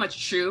remained pretty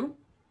much true,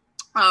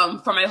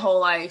 for my whole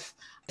life.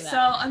 So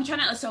I'm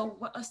trying to. So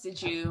what else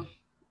did you?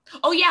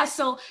 Oh yeah,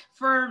 so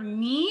for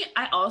me,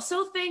 I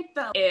also think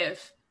that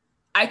if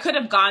I could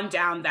have gone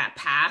down that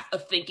path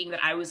of thinking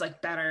that I was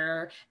like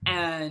better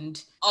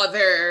and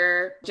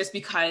other just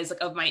because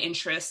like of my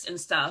interests and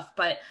stuff,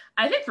 but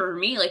I think for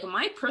me, like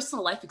my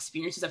personal life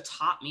experiences have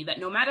taught me that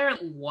no matter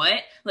what,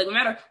 like no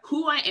matter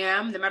who I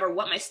am, no matter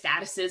what my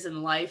status is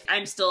in life,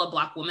 I'm still a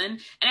Black woman,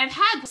 and I've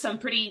had some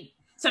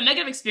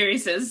negative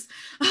experiences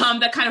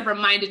that kind of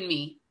reminded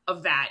me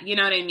of that. You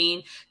know what I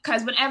mean?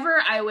 Because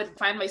whenever I would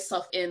find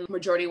myself in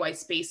majority white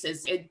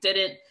spaces, it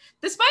didn't,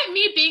 despite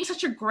me being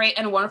such a great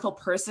and wonderful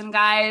person,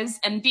 guys,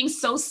 and being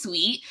so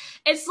sweet,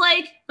 it's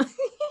like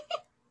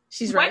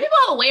She's white right. people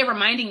have a way of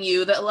reminding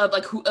you that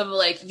of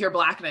like your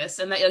blackness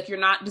and that like you're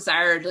not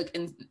desired like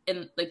in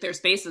like their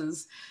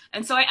spaces.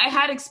 And so I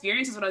had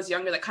experiences when I was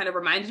younger that kind of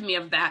reminded me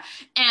of that.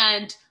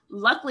 And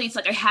luckily, it's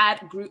like I had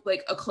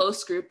a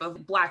close group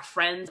of Black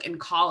friends in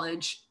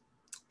college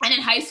and in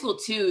high school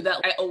too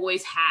that I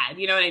always had,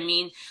 you know what I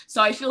mean?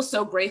 So I feel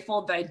so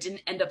grateful that I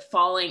didn't end up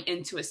falling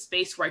into a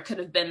space where I could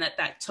have been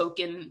that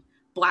token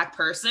Black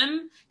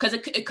person, because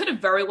it could have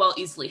very well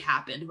easily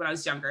happened when I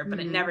was younger, but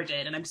it never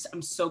did, and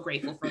I'm so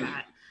grateful for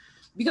that,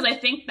 because I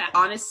think that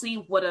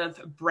honestly would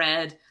have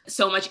bred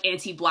so much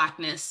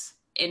anti-Blackness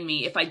in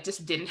me if I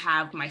just didn't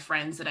have my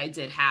friends that I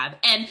did have.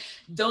 And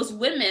those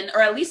women,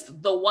 or at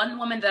least the one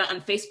woman that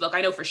on Facebook,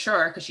 I know for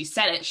sure because she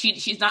said it,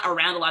 she's not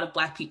around a lot of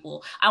Black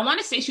people. I want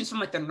to say she was from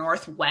like the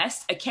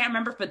Northwest. I can't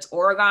remember if it's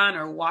Oregon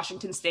or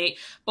Washington State,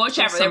 but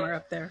whichever. Somewhere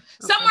up there.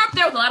 Somewhere up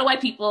there with a lot of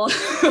white people.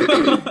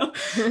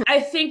 I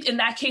think in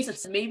that case,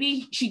 it's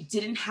maybe she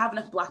didn't have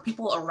enough Black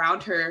people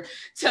around her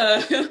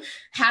to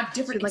have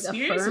different like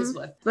experiences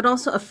with. But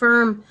also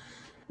affirm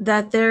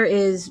that there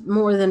is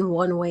more than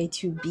one way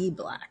to be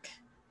Black.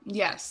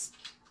 Yes.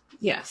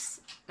 Yes.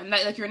 And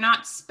that like you're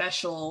not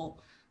special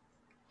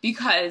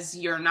because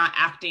you're not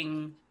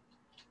acting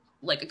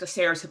like a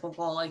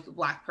stereotypical like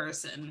Black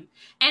person.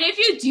 And if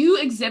you do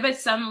exhibit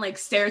some like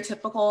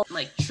stereotypical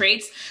like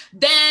traits,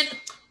 then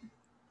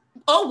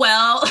oh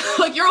well,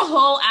 like you're a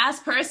whole ass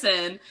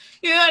person.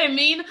 You know what I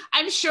mean?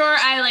 I'm sure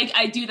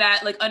I do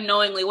that like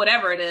unknowingly,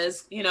 whatever it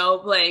is,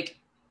 like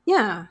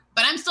yeah.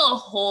 But I'm still a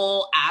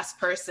whole ass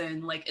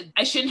person. Like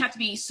I shouldn't have to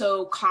be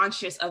so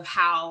conscious of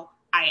how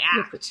I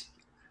act.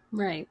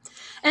 Right.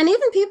 And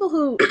even people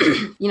who,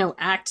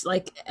 act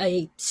like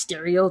a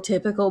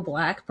stereotypical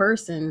black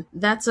person,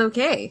 that's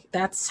okay.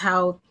 That's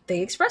how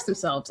they express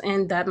themselves.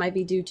 And that might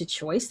be due to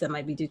choice, that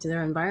might be due to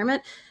their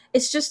environment.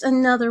 It's just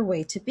another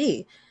way to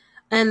be.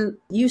 And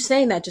you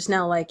saying that just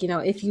now, like,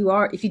 if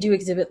you do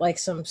exhibit like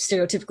some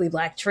stereotypically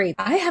black trait,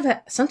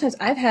 sometimes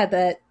I've had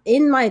that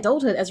in my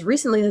adulthood as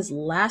recently as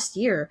last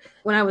year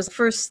when I was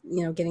first,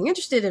 getting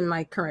interested in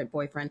my current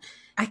boyfriend.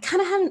 I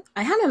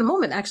had a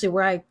moment actually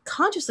where I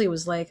consciously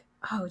was like,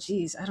 oh,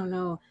 geez, I don't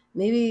know.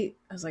 Maybe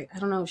I was like, I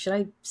don't know, should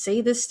I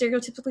say this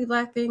stereotypically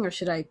black thing or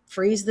should I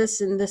phrase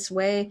this in this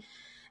way?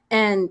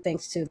 And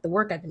thanks to the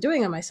work I've been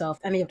doing on myself,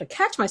 I'm able to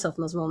catch myself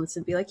in those moments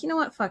and be like, you know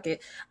what, fuck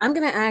it. I'm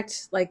going to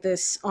act like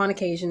this on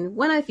occasion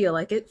when I feel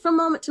like it from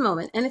moment to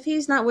moment. And if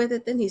he's not with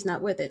it, then he's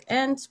not with it.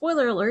 And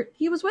spoiler alert,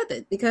 he was with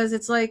it because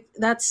it's like,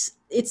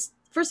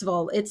 first of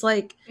all, it's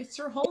like, It's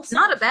your whole it's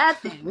self. not a bad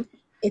thing.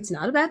 It's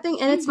not a bad thing.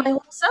 And it's my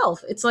whole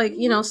self. It's like,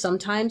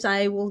 sometimes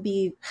I will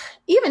be,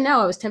 even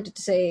now I was tempted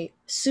to say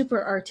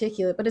super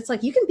articulate, but it's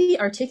like, you can be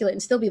articulate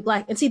and still be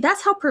black. And see,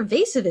 that's how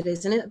pervasive it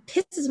is. And it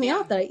pisses me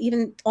off that I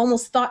even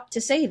almost thought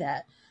to say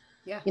that,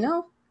 Yeah.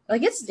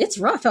 like it's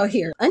rough out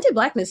here.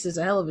 Anti-blackness is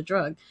a hell of a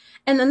drug.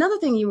 And another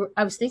thing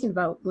I was thinking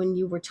about when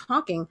you were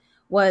talking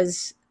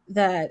was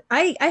that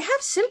I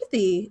have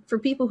sympathy for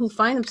people who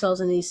find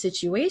themselves in these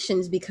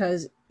situations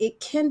because it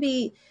can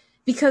be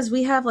because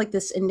we have like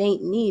this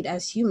innate need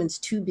as humans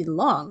to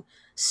belong.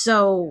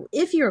 So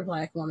if you're a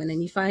black woman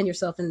and you find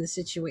yourself in this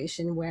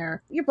situation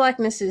where your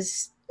blackness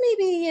is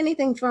maybe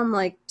anything from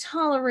like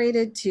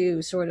tolerated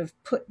to sort of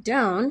put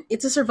down,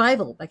 it's a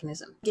survival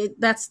mechanism.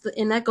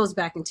 And that goes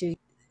back into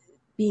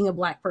being a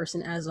black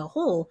person as a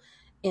whole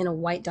in a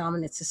white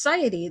dominant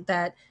society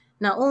that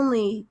not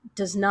only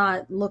does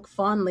not look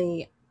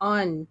fondly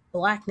on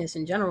blackness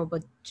in general,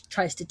 but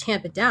tries to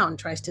tamp it down,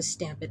 tries to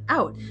stamp it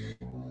out.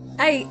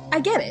 I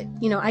get it.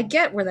 I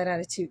get where that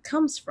attitude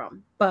comes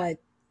from, but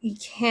you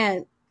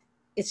can't,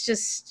 it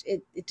just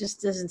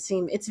doesn't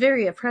seem, it's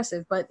very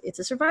oppressive, but it's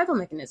a survival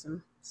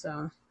mechanism.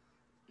 So.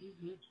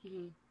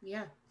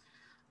 Yeah.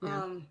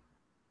 No,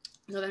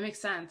 that makes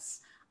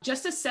sense.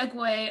 Just to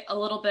segue a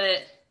little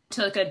bit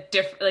to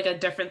like a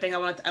different thing I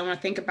want to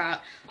think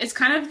about. It's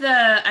kind of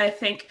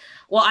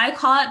I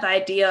call it the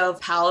idea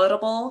of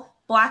palatable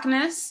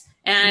blackness.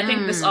 And I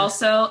think this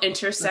also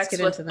intersects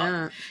with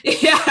that.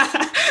 Yeah.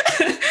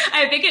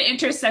 I think it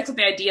intersects with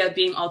the idea of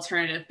being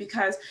alternative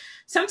because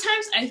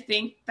sometimes I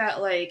think that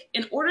like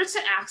in order to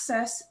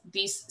access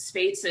these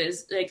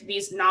spaces, like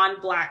these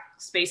non-black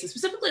spaces,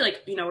 specifically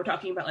like, we're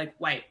talking about like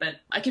white, but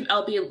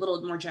I'll be a little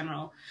more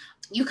general.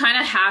 You kind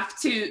of have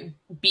to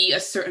be a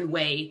certain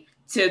way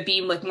to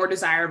be like more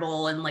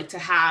desirable and like to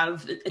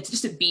have it's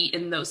just to be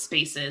in those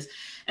spaces.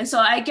 And so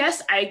I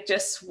guess I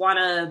just want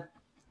to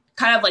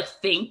kind of like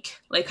think,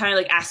 like kind of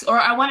like ask, or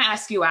I want to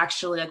ask you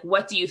actually, like,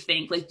 what do you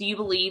think? Like, do you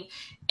believe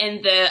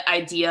in the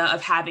idea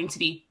of having to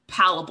be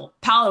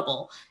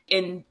palatable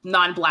in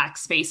non-black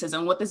spaces?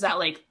 And what does that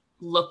like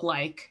look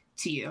like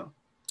to you?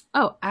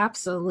 Oh,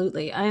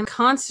 absolutely. I'm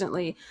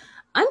constantly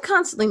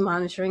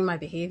monitoring my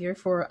behavior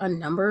for a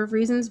number of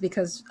reasons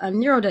because I'm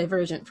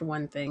neurodivergent for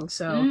one thing.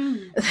 So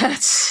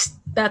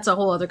that's a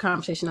whole other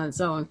conversation on its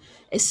own,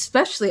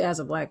 especially as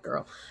a black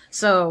girl.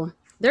 So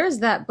there's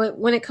that. But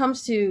when it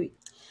comes to,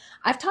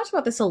 I've talked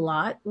about this a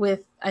lot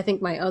with, I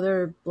think, my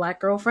other black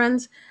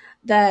girlfriends,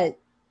 that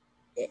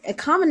a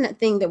common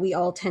thing that we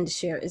all tend to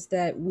share is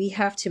that we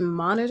have to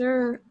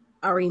monitor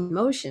our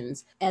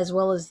emotions as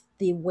well as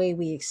the way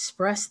we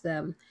express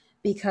them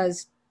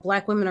because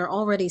Black women are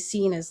already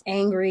seen as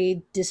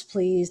angry,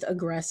 displeased,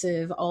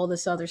 aggressive, all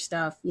this other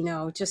stuff,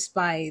 just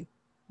by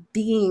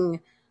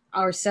being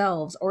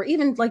ourselves or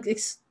even like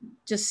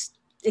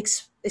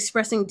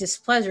expressing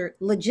displeasure,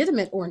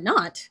 legitimate or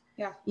not.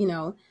 Yeah.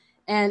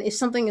 And if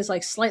something is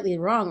like slightly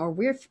wrong or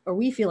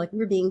we feel like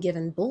we're being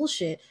given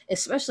bullshit,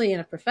 especially in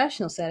a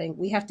professional setting,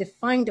 we have to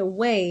find a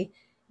way,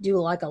 do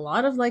like a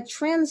lot of like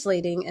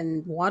translating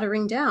and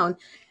watering down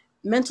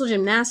mental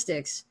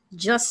gymnastics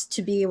just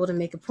to be able to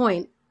make a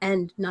point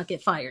and not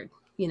get fired,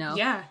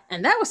 Yeah.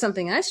 And that was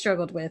something I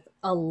struggled with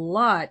a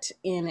lot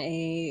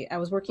I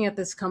was working at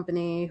this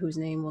company whose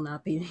name will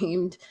not be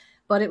named,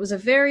 but it was a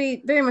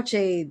very, very much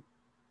a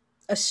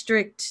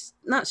strict,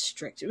 not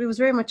strict, it was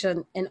very much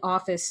an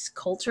office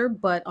culture,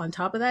 but on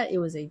top of that, it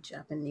was a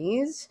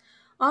Japanese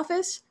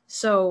office.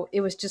 So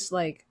it was just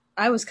like,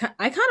 I kind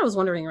of was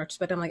wondering in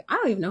retrospect, I'm like, I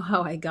don't even know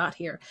how I got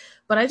here,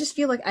 but I just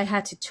feel like I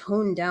had to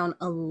tone down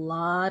a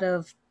lot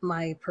of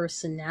my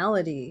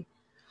personality,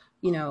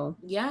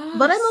 Yeah.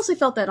 But I mostly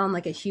felt that on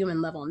like a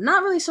human level,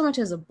 not really so much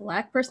as a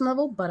Black person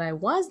level, but I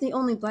was the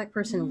only Black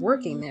person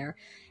working there.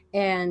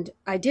 And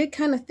I did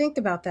kind of think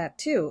about that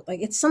too. Like,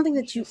 it's something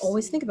that you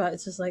always think about.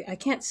 It's just like, I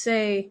just can't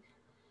say,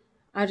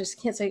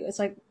 it's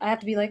like, I have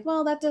to be like,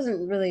 well, that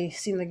doesn't really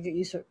seem like a good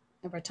use of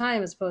our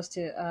time, as opposed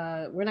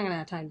to, we're not going to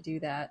have time to do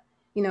that.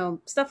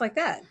 Stuff like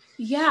that.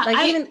 Yeah.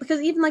 Like,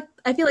 even like,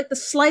 I feel like the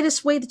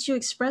slightest way that you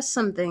express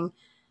something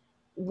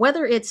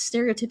whether it's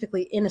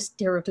stereotypically in a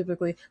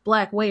stereotypically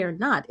black way or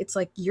not, it's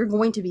like you're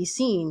going to be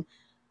seen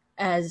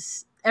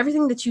as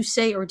everything that you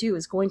say or do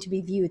is going to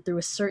be viewed through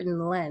a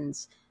certain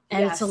lens.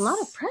 And it's a lot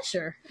of Yes.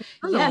 pressure Yes.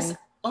 internally.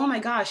 Oh my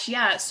gosh.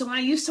 Yeah. So when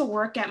I used to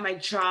work at my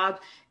job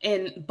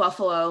in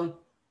Buffalo,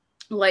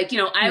 like,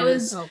 I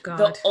was Oh the God,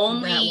 that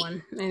only,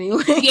 one.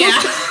 Anyway, yeah.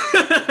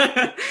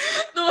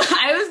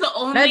 I was the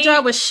that job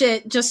only, was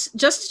shit.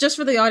 Just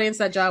for the audience,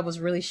 that job was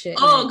really shit.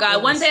 And oh it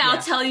God, one was, day I'll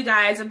yeah, tell you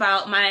guys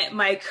about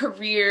my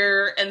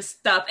career and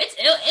stuff.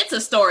 It's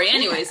a story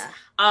anyways. yeah.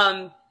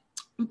 Um,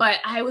 but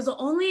I was the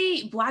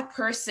only black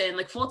person,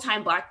 like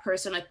full-time black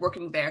person, like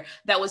working there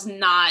that was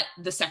not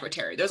the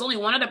secretary. There's only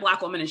one other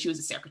black woman and she was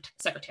a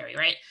secretary,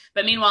 right?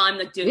 But meanwhile, I'm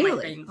like doing my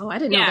Really? thing. Oh, I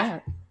didn't know Yeah.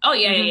 that. Oh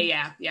yeah, yeah, Mm-hmm. yeah,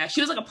 yeah. Yeah.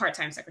 She was like a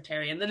part-time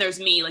secretary. And then there's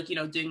me, like,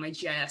 doing my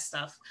GIS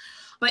stuff.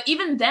 But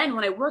even then,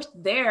 when I worked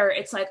there,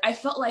 it's like I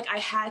felt like I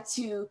had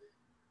to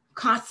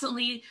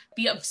constantly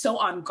be so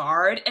on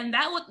guard, and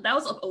that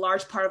was a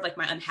large part of like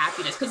my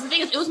unhappiness, because the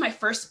thing is, it was my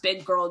first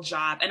big girl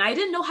job and I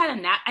didn't know how to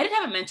I didn't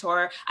have a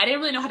mentor. I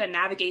didn't really know how to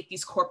navigate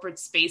these corporate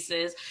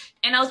spaces,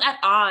 and I was at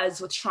odds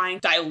with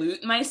trying to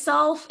dilute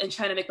myself and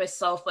trying to make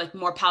myself like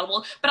more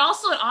palatable, but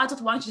also at odds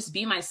with wanting to just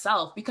be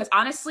myself, because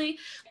honestly,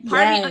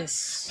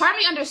 Yes. part of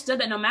me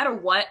understood that no matter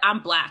what, I'm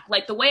black.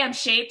 Like the way I'm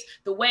shaped,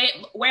 the way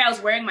I was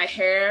wearing my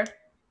hair,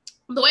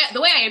 the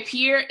way I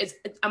appear is,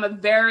 I'm a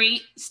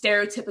very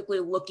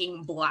stereotypically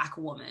looking black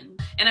woman,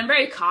 and I'm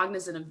very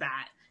cognizant of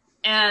that.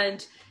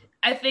 And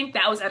I think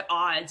that was at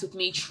odds with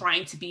me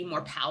trying to be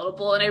more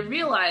palatable. And I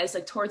realized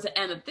like towards the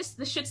end that this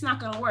shit's not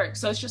gonna work.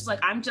 So it's just like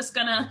I'm just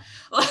gonna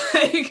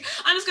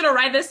I'm just gonna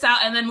ride this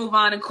out and then move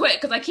on and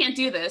quit, because I can't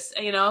do this.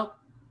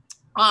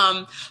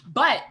 Um,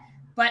 but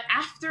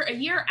after a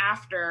year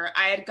after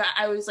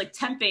I was like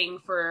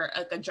temping for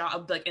like a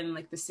job like in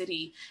like the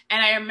city,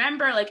 and I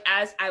remember like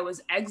as I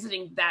was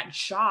exiting that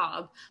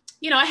job,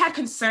 I had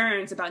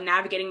concerns about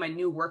navigating my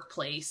new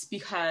workplace,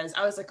 because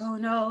I was like, oh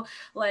no,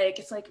 like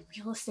it's like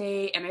real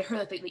estate, and I heard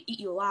that they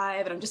eat you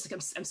alive, and I'm just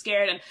like I'm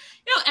scared, and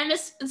and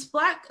this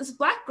black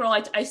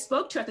girl I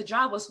spoke to at the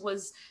job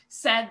was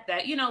said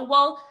that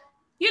well,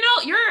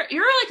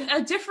 you're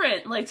like a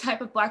different like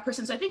type of black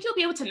person, so I think you'll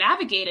be able to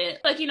navigate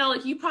it. Like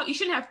like you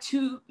shouldn't have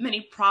too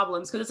many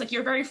problems, because it's like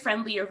you're very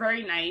friendly, you're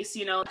very nice.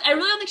 I really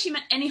don't think she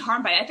meant any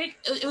harm by it. I think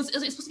it was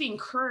supposed to be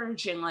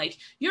encouraging, like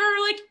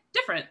you're like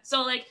different,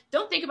 so like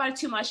don't think about it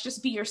too much,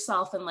 just be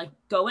yourself and like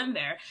go in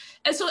there.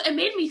 And so it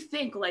made me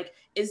think, like,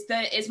 is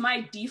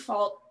my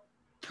default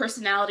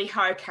personality,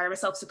 how I carry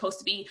myself, supposed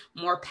to be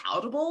more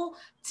palatable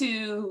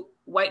to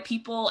white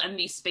people and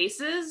these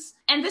spaces?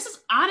 And this is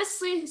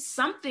honestly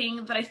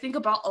something that I think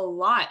about a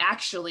lot,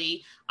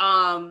 actually,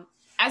 as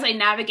I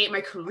navigate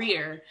my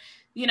career,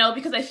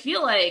 because I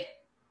feel like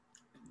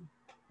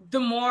the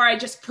more I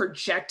just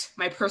project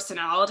my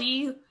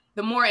personality,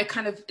 the more it's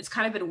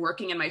kind of been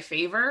working in my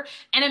favor.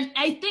 And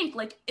I think,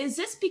 like, is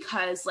this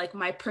because like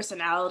my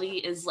personality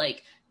is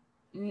like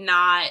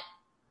not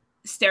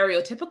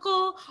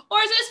stereotypical, or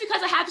is it just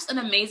because I have just an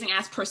amazing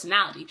ass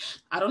personality?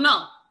 I don't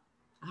know.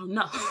 I don't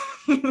know.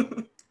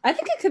 I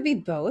think it could be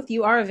both.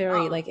 You are a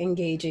very Oh, like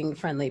engaging,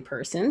 friendly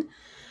person,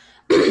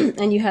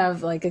 and you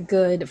have like a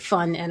good,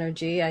 fun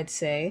energy. I'd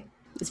say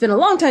it's been a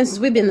long time since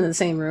we've been in the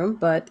same room,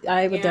 but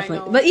I would yeah, I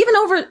definitely. know. But even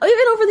over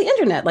the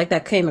internet, like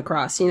that came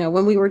across.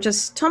 When we were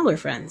just Tumblr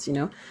friends.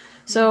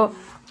 So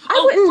I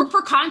Oh, wouldn't.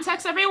 for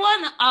context,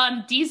 everyone,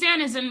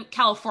 Dzan is in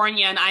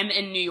California and I'm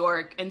in New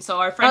York, and so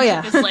our Oh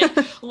friendship yeah, is like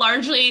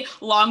largely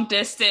long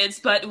distance,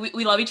 but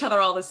we love each other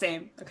all the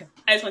same. Okay,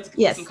 I just wanted to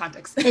give some yes,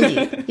 context.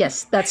 indeed,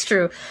 yes, that's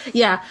true.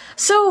 Yeah.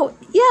 So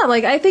yeah,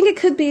 like I think it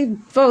could be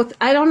both.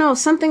 I don't know,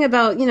 something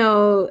about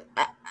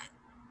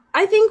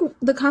I think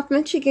the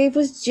compliment she gave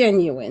was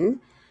genuine,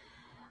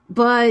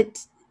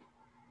 but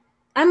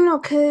I don't know,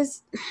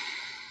 because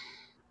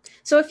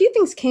so a few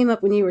things came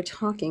up when you were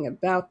talking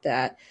about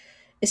that,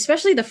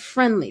 especially the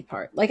friendly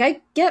part. Like,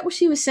 I get what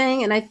she was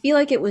saying, and I feel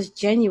like it was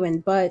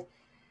genuine, but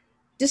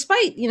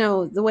despite,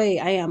 the way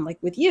I am, like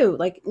with you,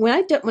 like when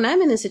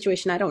I'm in a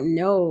situation I don't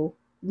know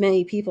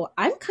many people,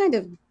 I'm kind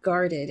of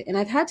guarded, and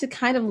I've had to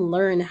kind of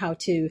learn how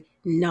to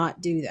not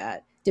do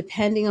that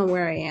depending on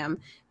where I am,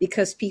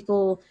 because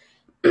people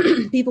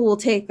will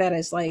take that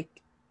as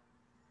like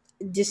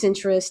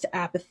disinterest,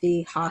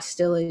 apathy,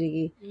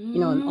 hostility,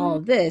 and all Mm,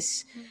 of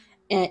this.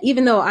 And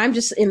even though I'm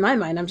just in my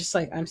mind, I'm just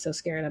like, I'm so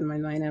scared out of my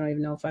mind. I don't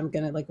even know if I'm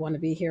gonna like want to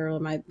be here,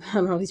 or I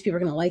don't know if these people are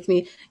gonna like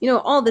me,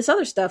 all this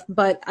other stuff.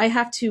 But I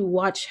have to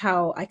watch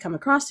how I come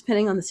across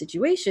depending on the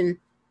situation,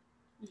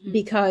 mhm.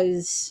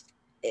 because,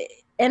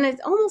 and it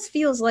almost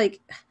feels like,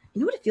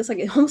 what it feels like?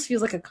 It almost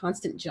feels like a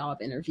constant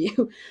job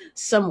interview,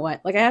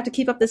 somewhat. Like I have to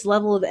keep up this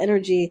level of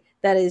energy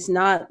that is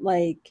not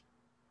like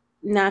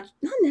not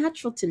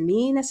natural to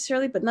me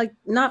necessarily, but like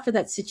not for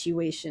that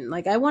situation.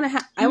 Like I want to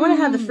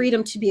have the Mm,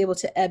 freedom to be able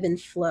to ebb and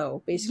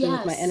flow basically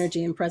with my yes,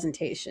 energy and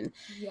presentation.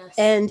 yes,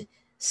 And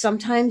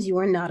sometimes you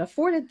are not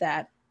afforded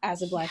that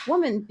as a black yeah,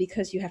 woman,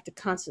 because you have to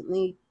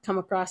constantly come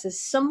across as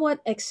somewhat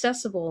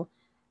accessible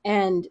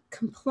and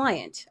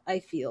compliant,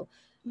 I feel.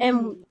 And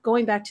Mm.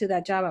 going back to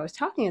that job I was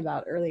talking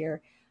about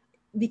earlier,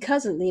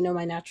 because of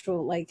my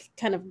natural like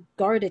kind of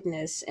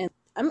guardedness, and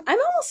I'm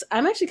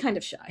actually kind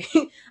of shy.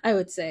 I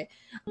would say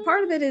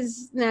part of it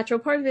is natural,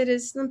 part of it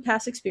is some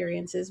past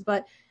experiences,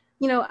 but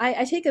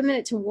I take a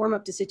minute to warm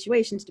up to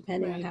situations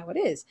depending on Right. how it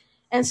is.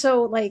 And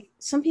so like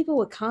some people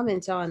would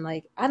comment on,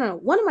 like, I don't know,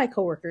 one of my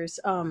coworkers,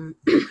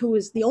 who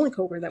was the only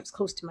coworker that was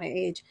close to my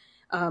age,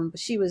 but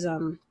she was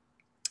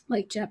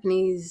like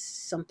Japanese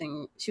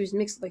something. She was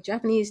mixed like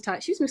Japanese Thai.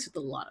 She was mixed with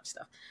a lot of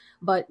stuff.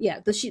 But yeah,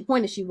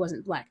 point is she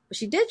wasn't black. But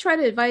she did try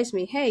to advise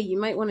me, hey, you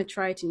might want to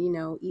try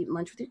to, eat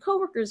lunch with your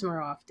coworkers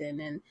more often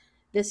and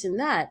this and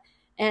that.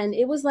 And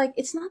it was like,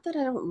 it's not that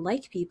I don't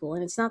like people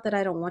and it's not that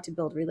I don't want to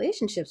build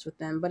relationships with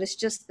them, but it's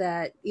just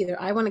that either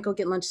I want to go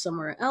get lunch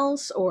somewhere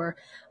else or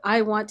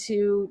I want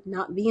to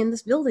not be in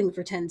this building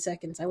for 10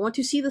 seconds. I want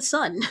to see the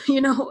sun.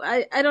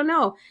 I don't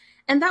know.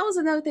 And that was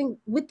another thing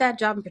with that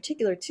job in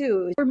particular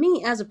too. For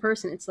me as a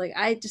person, it's like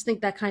I just think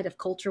that kind of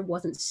culture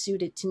wasn't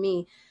suited to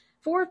me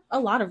for a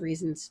lot of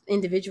reasons.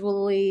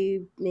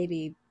 Individually,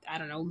 maybe, I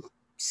don't know,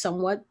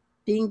 somewhat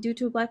being due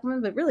to a black woman,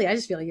 but really I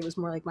just feel like it was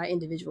more like my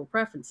individual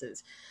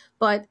preferences.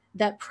 But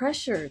that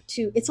pressure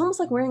to, it's almost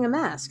like wearing a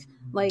mask.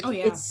 Like Oh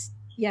yeah.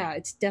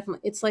 it's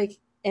definitely, it's like,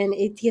 and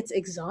it gets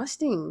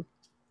exhausting.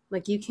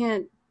 Like you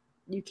can't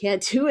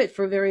do it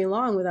for very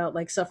long without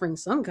like suffering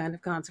some kind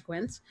of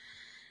consequence.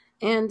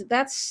 And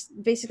that's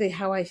basically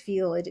how I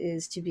feel it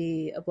is to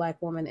be a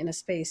black woman in a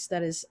space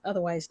that is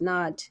otherwise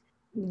not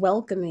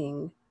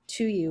welcoming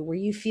to you, where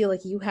you feel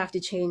like you have to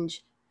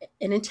change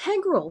an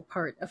integral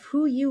part of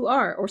who you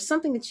are or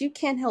something that you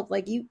can't help.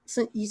 Like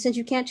since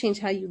you can't change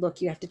how you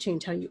look, you have to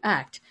change how you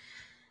act.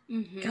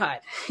 Hmm. God,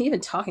 even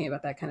talking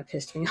about that kind of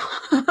pissed me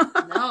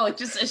off. No, it's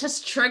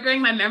just triggering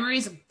my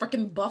memories of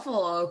freaking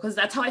Buffalo because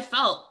that's how I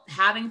felt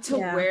having to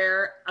Yeah.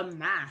 wear a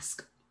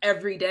mask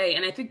every day.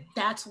 And I think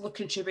that's what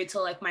contributed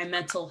to like my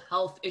mental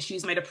health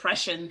issues, my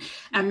depression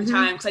at the Mm-hmm.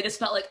 time. Cause I just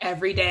felt like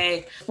every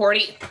day,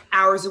 40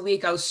 hours a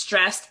week, I was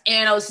stressed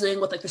and I was dealing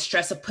with like the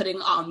stress of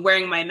putting on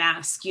wearing my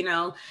mask,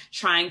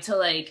 trying to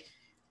like,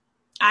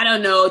 I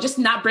don't know, just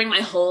not bring my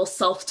whole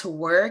self to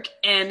work.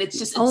 And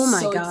it's Oh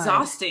my so God.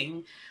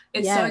 exhausting.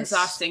 It's so Yes.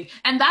 exhausting.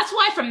 And that's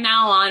why from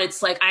now on,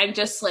 it's like, I'm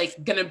just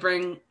like gonna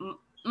bring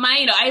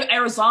my, I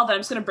resolve that I'm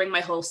just gonna bring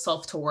my whole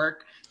self to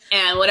work.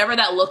 And whatever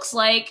that looks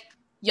like,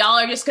 y'all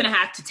are just gonna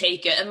have to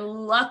take it. And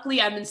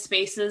luckily, I'm in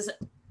spaces.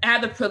 I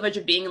have the privilege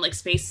of being in like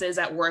spaces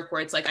at work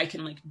where it's like I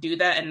can like do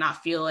that and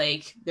not feel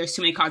like there's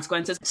too many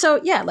consequences. So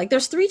yeah, like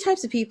there's three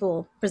types of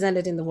people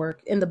presented in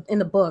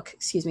the book,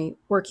 excuse me,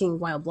 Working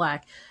While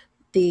Black.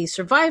 The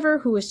survivor,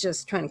 who is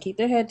just trying to keep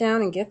their head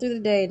down and get through the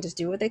day and just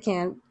do what they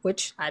can,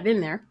 which I've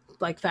been there.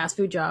 Like fast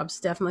food jobs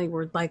definitely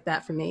were like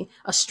that for me.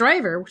 A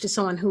striver, which is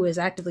someone who is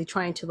actively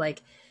trying to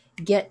like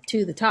get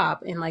to the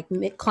top and like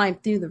climb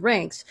through the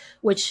ranks,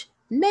 which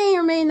may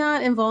or may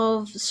not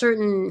involve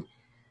certain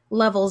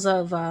levels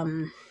of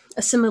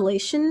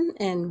assimilation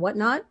and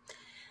whatnot.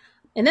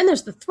 And then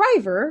there's the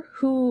thriver,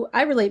 who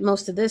I relate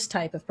most to this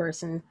type of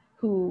person,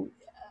 who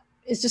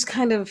is just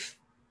kind of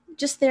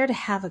just there to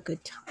have a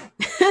good time.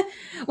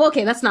 Well,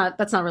 okay, that's not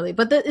really,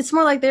 but it's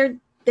more like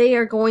they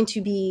are going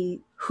to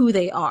be who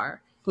they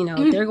are.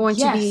 They're going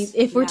to be, Yes.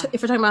 Yeah. if we're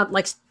talking about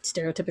like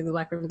stereotypically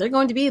black women, they're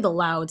going to be the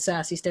loud,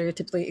 sassy,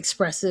 stereotypically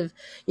expressive,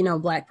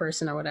 black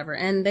person or whatever,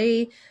 and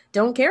they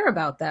don't care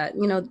about that.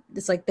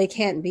 It's like they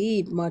can't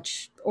be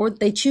much, or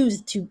they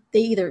choose to.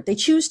 They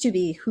choose to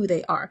be who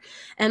they are.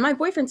 And my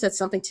boyfriend said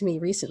something to me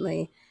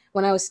recently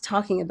when I was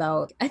talking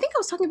about, I think I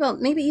was talking about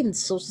maybe even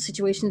social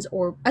situations,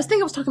 or I think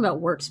I was talking about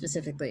work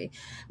specifically,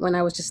 when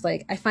I was just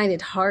like, I find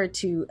it hard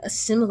to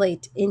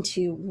assimilate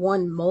into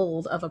one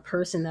mold of a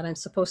person that I'm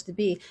supposed to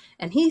be.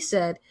 And he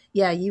said,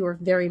 yeah, you are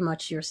very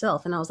much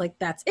yourself. And I was like,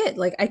 that's it.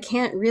 Like, I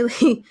can't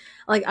really,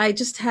 like, I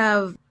just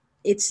have,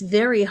 it's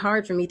very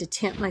hard for me to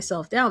tamp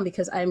myself down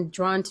because I'm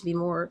drawn to be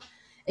more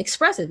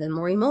expressive and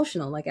more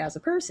emotional, like as a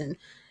person,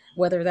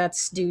 whether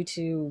that's due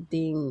to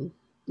being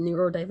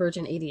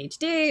neurodivergent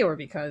ADHD or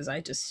because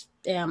I just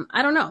am,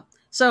 I don't know.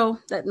 So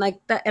that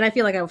like that, and I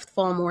feel like I would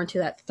fall more into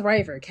that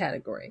thriver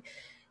category.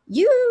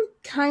 You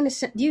kind of,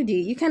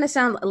 you kind of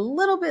sound a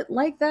little bit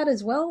like that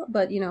as well,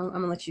 but I'm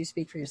gonna let you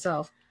speak for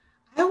yourself.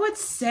 I would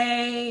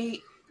say,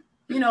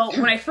 when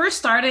I first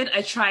started,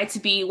 I tried to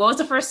be, what was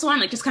the first one?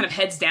 Like just kind of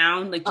heads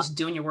down, like Uh, just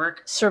doing your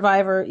work.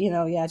 Survivor,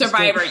 yeah, just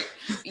get Survivor.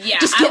 Yeah,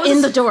 just get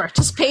in the door,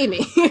 just pay me.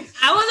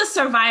 I was a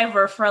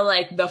survivor for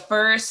like the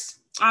first,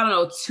 I don't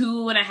know,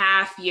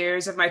 2.5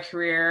 years of my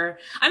career.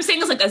 I'm saying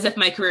this like as if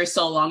my career is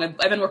so long. I've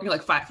been working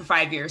like for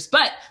 5 years,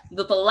 but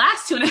the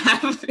last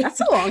 2.5,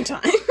 That's a long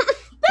time.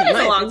 that In is a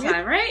my long opinion.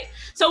 time, right?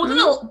 So within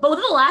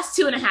the last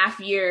 2.5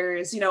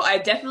 years,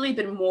 I've definitely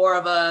been more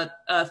of a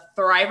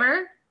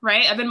thriver,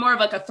 right? I've been more of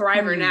like a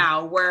thriver Hmm.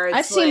 now, where I've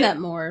it's seen like, that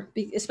more,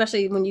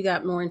 especially when you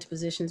got more into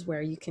positions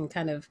where you can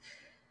kind of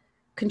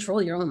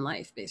control your own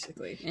life,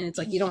 basically. And it's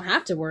like you don't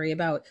have to worry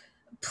about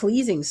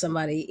pleasing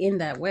somebody in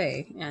that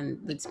way. And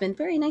it's been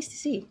very nice to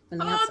see on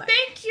the oh, outside.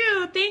 thank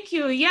you, thank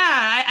you.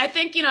 Yeah, I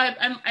think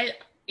I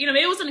maybe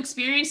it was an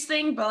experience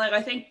thing, but like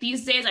I think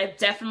these days I've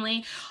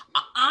definitely,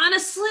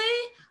 honestly,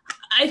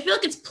 I feel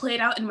like it's played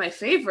out in my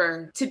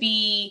favor to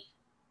be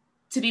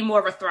more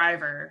of a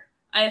thriver.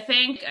 I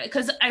think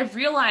because I've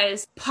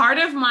realized part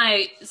of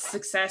my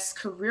success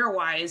career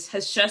wise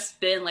has just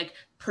been like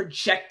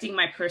projecting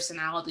my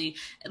personality.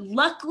 And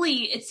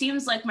luckily, it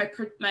seems like my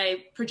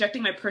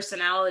projecting my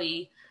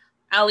personality,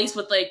 at least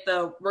with like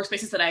the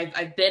workspaces that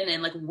I've been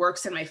in, like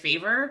works in my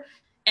favor.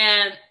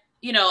 And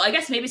I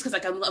guess maybe it's because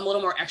like I'm a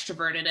little more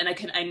extroverted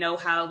and I know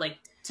how like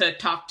to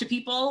talk to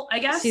people. I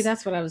See, guess.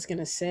 that's what I was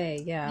gonna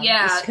say. Yeah,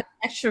 Yeah.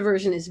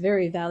 extroversion is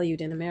very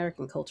valued in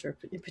American culture,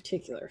 in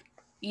particular.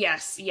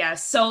 Yes,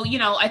 yes. So,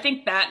 I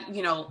think that,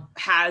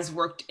 has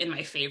worked in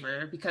my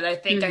favor because I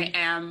think I Hmm.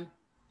 am,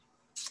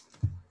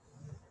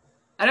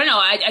 I don't know.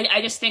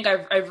 I just think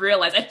I've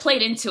realized I've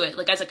played into it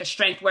like as like a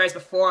strength, whereas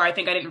before I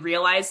think I didn't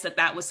realize that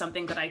that was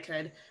something that I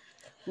could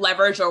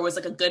leverage or was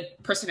like a good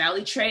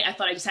personality trait. I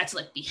thought I just had to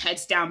like be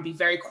heads down, be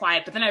very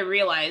quiet. But then I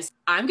realized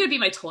I'm going to be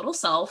my total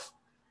self.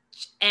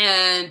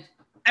 And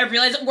I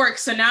realized it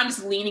works. So now I'm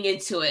just leaning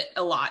into it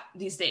a lot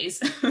these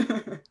days.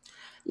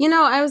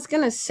 I was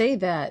gonna say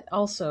that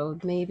also.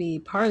 Maybe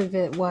part of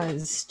it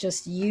was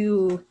just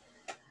you.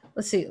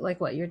 Let's see, like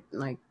what you're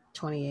like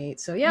 28.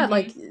 So yeah,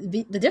 like Hmm.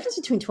 the difference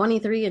between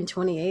 23 and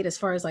 28, as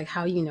far as like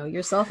how you know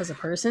yourself as a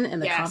person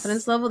and the Yes.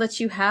 confidence level that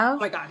you Oh have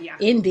my God. Yeah.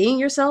 in being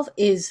yourself,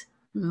 is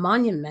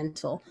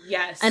monumental. And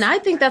Yes. I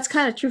think that's Yes.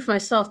 kind of true for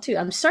myself too.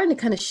 I'm starting to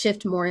kind of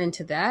shift more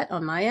into that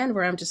on my end,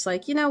 where I'm just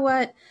like, you know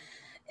what,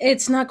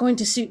 it's not going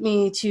to suit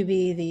me to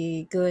be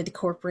the good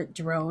corporate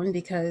drone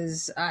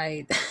because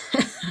I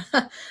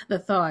the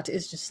thought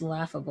is just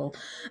laughable.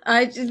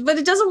 But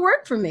it doesn't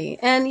work for me.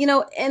 And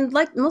and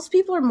like most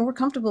people are more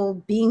comfortable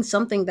being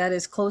something that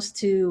is close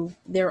to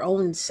their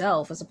own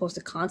self as opposed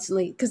to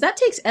constantly, because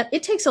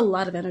it takes a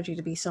lot of energy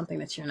to be something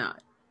that you're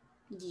not.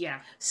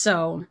 Yeah.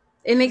 So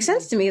it makes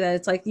sense Mhm. to me that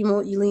it's like you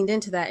leaned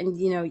into that, and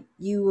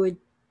you would,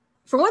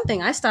 for one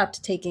thing, I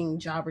stopped taking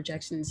job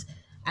rejections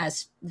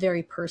as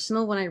very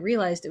personal when I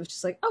realized it was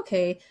just like,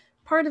 okay,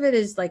 part of it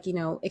is like,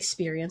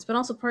 experience, but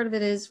also part of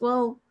it is,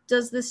 well,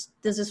 does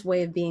this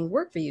way of being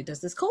work for you?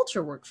 Does this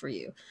culture work for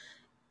you?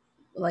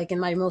 Like in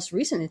my most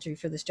recent interview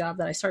for this job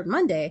that I started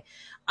Monday,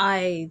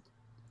 I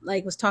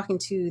like was talking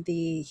to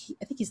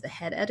I think he's the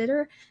head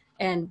editor,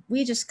 and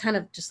we just kind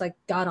of just like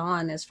got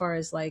on as far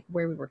as like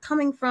where we were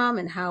coming from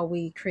and how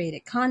we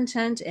created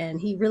content,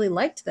 and he really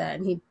liked that,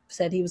 and he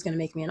said he was going to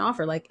make me an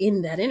offer like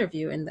in that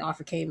interview, and the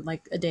offer came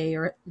like a day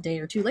or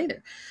two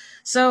later.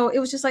 So it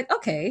was just like,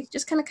 okay,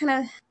 just kind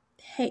of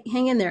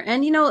hang in there.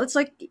 And it's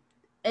like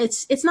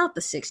it's not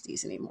the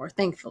 60s anymore,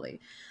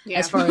 thankfully, as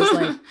Yeah. far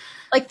as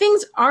like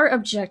things are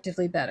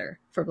objectively better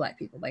for black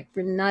people. Like,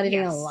 we're not even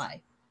gonna Yes.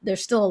 lie,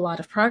 there's still a lot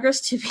of progress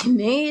to be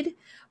made,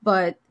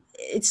 but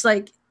it's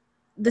like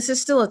this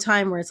is still a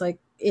time where it's like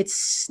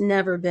it's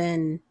never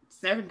been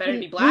It's never better to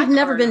we, be we've black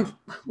never or been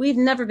no? we've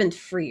never been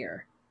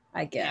freer,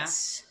 I Yeah.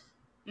 guess,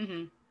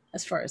 Hmm.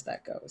 as far as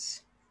that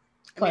goes.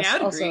 I mean, I Plus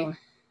would also,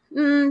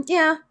 agree.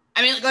 yeah,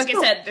 I mean, like I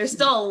still. said, there's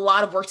still a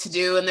lot of work to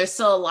do, and there's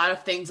still a lot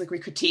of things like we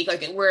critique. Like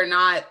we are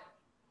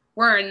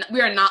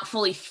not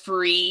fully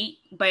free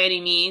by any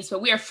means,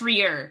 but we are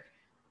freer.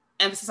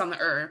 Emphasis on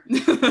the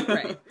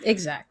Right,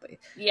 exactly.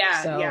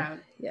 Yeah, So yeah.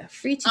 yeah,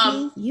 free to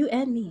Um, be you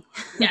and me.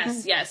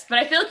 yes, yes. But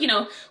I feel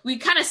like, we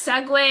kind of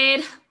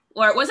segued,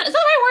 or was that is that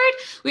the right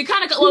word? We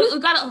kind of got, well, we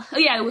got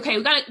yeah, okay,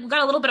 we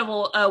got a little bit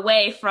of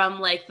away from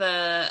like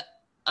the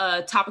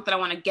topic that I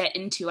want to get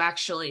into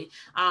actually.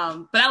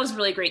 But that was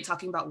really great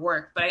talking about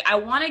work. But I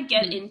want to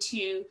get Mhm.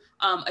 into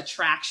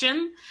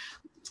attraction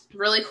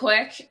really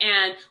quick.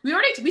 And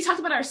we talked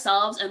about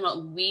ourselves and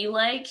what we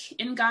like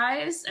in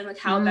guys and like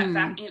how that Mm.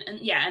 fact and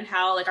yeah, and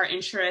how like our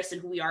interests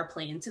and who we are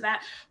play into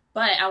that.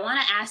 But I want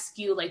to ask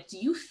you, like, do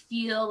you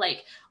feel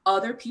like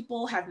other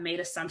people have made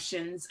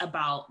assumptions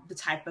about the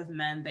type of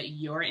men that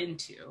you're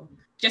into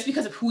just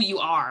because of who you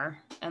are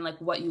and like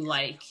what you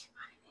like?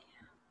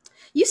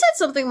 You said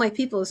something like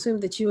people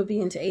assumed that you would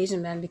be into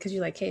Asian men because you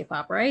like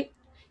K-pop, right?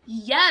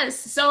 Yes.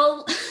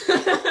 So I had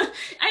a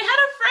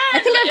I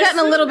friend think I've who gotten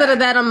a little assumed bit of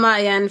that. that on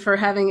my end for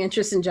having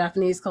interest in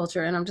Japanese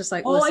culture, and I'm just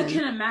like, Oh, I listen,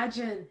 can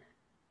imagine.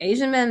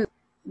 Asian men,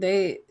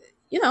 they,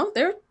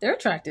 they're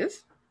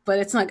attractive, but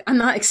it's like I'm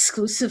not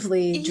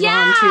exclusively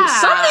drawn to.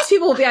 Some of Yeah. these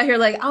people will be out here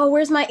like, oh,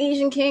 where's my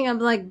Asian king? I'm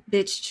like,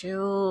 bitch,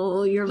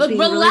 chill. You're Look, being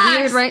really weird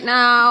relax. right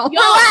now. Yo, yo,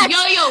 Relax.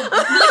 yo, really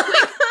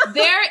quick.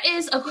 There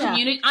is a Yeah.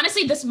 community.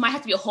 Honestly, this might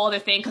have to be a whole other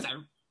thing because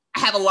I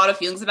have a lot of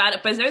feelings about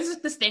it. But there's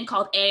this thing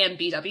called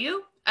AMBW.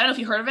 I don't know if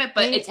you heard of it,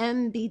 but it's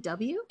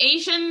AMBW.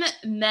 Asian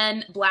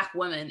men, black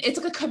women. It's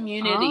like a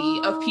community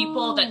of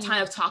people that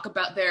kind Oh. of talk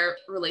about their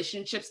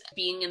relationships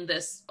being in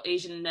this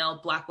Asian male,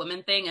 black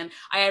women thing. And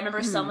I remember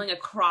Hmm. stumbling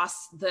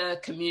across the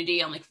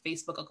community on like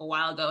Facebook like a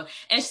while ago,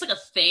 and it's just like a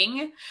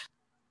thing.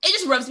 It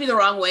just rubs me the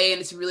wrong way,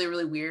 and it's really,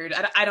 really weird.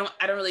 I don't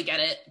really get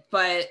it,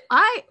 but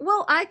I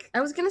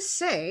was gonna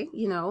say,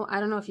 I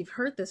don't know if you've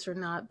heard this or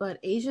not, but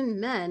Asian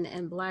men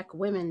and black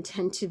women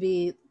tend to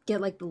be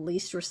get like the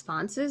least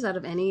responses out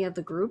of any of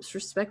the groups,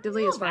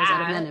 respectively, as Feel far as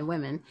out of men bad. and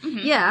women.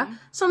 Yeah, Mm-hmm.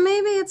 so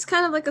maybe it's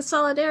kind of like a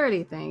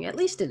solidarity thing, at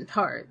least in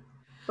part.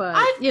 But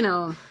I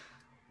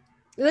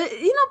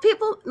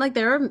people like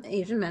there are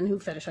Asian men who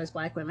fetishize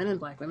black women and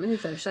black women who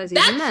fetishize Asian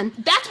that's men.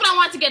 that's what I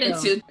want to get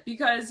So, into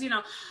because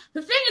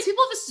the thing is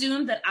people have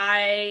assumed that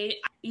I'm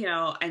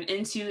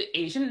into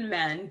Asian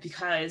men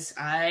because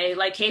I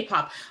like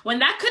K-pop when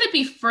that couldn't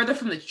be further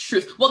from the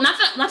truth. Well, not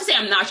to say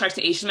I'm not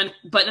attracted to Asian men,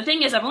 but the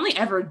thing is I've only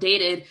ever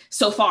dated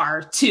so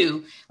far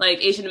two like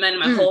Asian men in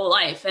my mm. whole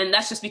life, and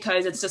that's just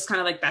because it's just kind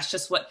of like that's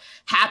just what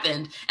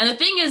happened. And the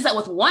thing is that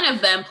with one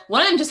of them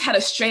just had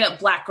a straight up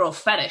black girl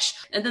fetish,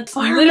 and that's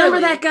Oh, I remember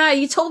literally that guy.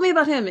 You told me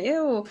about him.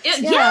 Ew. Yeah.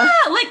 yeah,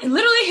 like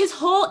literally his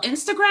whole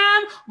Instagram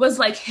was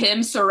like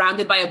him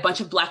surrounded by a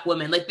bunch of black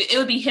women. Like it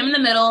would be him in the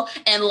middle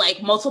and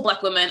like multiple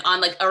black women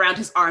on like around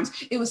his arms.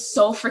 It was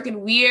so freaking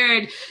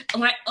weird. It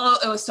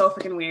was so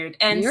freaking weird.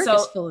 New And York so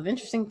is full of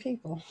interesting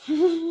people.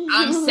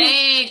 I'm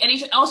saying, and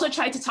he also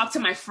tried to talk to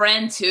my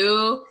friend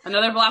too,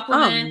 another black Oh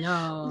woman.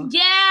 no.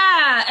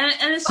 Yeah,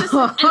 and it's just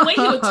and the way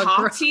he would talk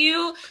Gross. to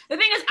you. The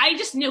thing is, I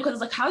just knew because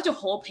it's like, how's your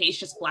whole page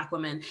just black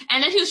women?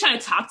 And then he was trying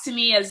to talk to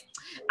me as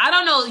I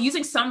don't know,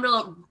 using some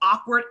real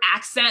awkward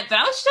accent. That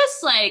I was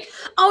just like,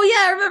 Oh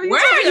yeah, I remember you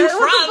where told are me you that.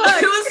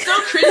 from? It was so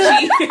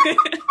cringy.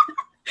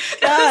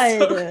 It was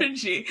so God.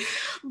 cringy.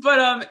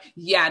 But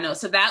yeah, no,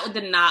 so that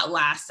did not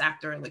last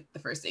after like the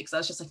first day because I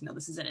was just like, no,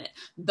 this isn't it.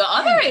 The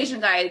other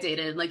Asian guy I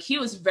dated, like he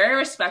was very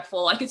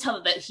respectful. I could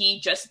tell that he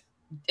just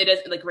it is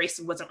like race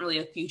wasn't really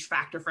a huge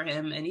factor for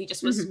him, and he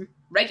just was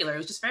regular. It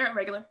was just very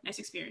regular, nice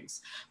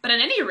experience. But at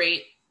any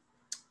rate,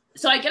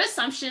 so I get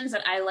assumptions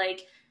that I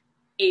like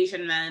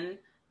Asian men.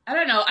 I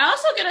don't know. I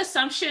also get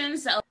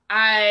assumptions that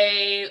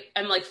I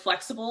am like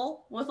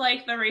flexible with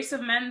like the race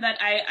of men that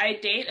I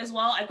date as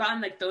well. I've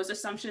gotten like those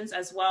assumptions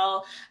as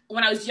well.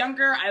 When I was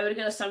younger, I would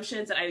get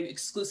assumptions that I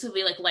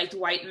exclusively like liked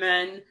white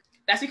men.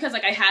 That's because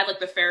like I had like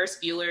the Ferris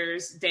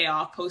Bueller's Day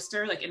Off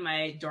poster like in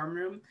my dorm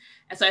room,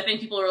 and so I think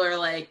people were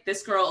like,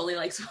 "This girl only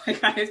likes white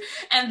guys,"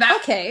 and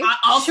that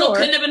also sure.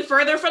 couldn't have been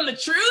further from the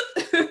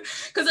truth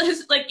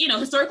because like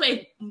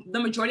historically, the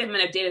majority of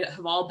men I've dated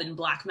have all been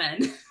black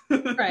men.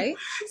 Right.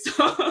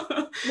 So,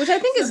 Which I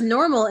think is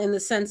normal in the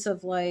sense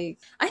of like,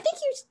 I think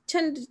you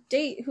tend to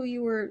date who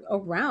you were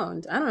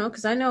around. I don't know,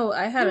 because I know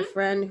I had a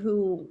friend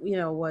who,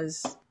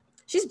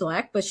 she's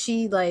black, but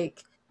she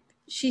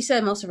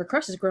said most of her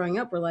crushes growing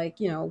up were like,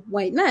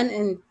 white men,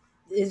 and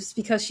it's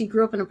because she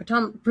grew up in a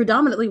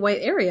predominantly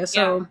white area.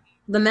 So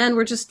the men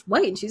were just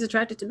white and she's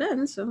attracted to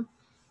men. So.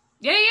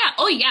 Yeah.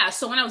 Oh, yeah.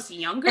 So when I was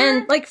younger,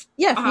 and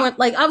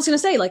I was gonna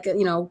say, like,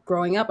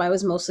 growing up, I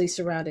was mostly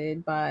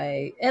surrounded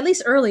by, at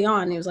least early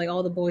on, it was like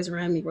all the boys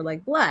around me were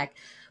like black,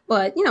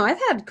 but I've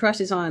had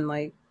crushes on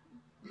like,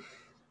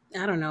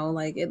 I don't know,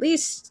 like at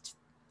least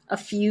a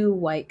few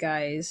white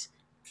guys,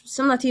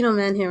 some Latino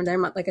men here and there.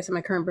 Like I said,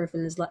 my current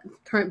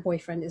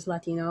boyfriend is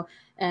Latino,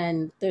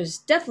 and there's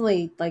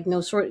definitely like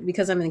no sort,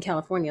 because I'm in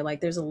California, like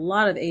there's a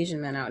lot of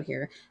Asian men out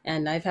here,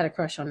 and I've had a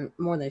crush on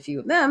more than a few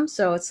of them.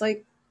 So it's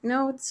like,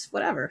 it's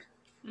whatever.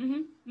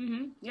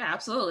 Yeah,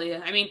 absolutely.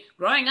 I mean,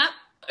 growing up,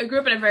 I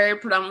grew up in a very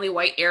predominantly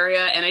white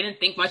area, and I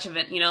didn't think much of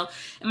it, And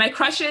my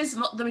crushes,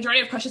 the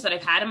majority of crushes that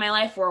I've had in my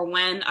life were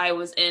when I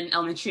was in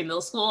elementary and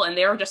middle school, and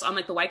they were just on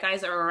like the white guys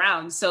that were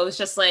around. So it's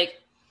just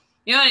like,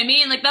 you know what I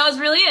mean? Like that was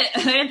really it.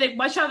 I didn't think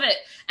much of it.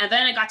 And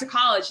then I got to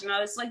college, and I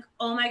was like,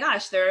 oh my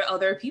gosh, there are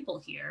other people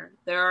here.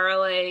 There are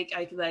like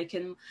I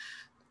can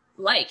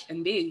like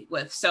and be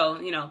with. So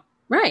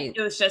right.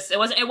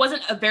 It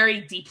wasn't a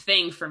very deep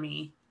thing for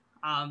me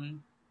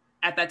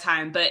at that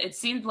time, but it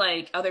seemed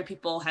like other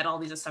people had all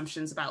these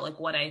assumptions about like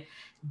what I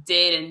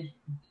did and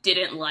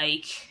didn't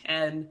like,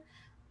 and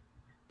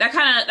that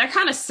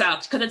kind of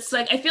sucked, because it's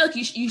like I feel like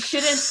you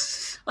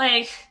shouldn't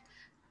like,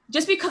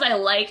 just because I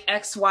like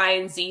X, Y,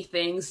 and Z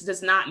things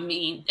does not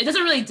mean, it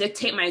doesn't really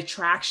dictate my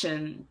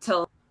attraction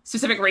to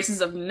specific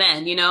races of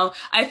men.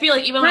 I feel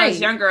like even when I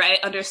was younger, I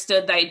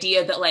understood the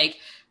idea that like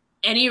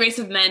any race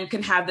of men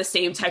can have the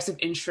same types of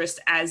interests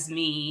as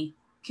me,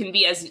 can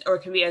be as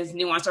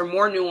nuanced or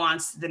more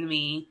nuanced than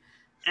me.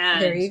 And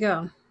there you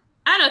go.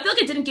 I don't know, I feel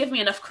like it didn't give me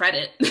enough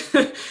credit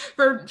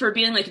for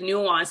being like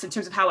nuanced in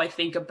terms of how I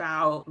think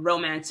about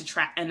romance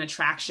and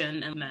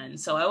attraction and men.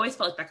 So I always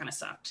felt like that kind of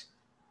sucked.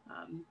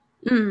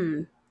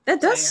 That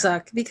does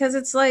suck, because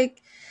it's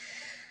like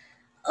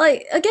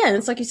again,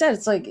 it's like you said,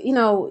 it's like,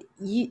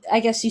 I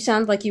guess you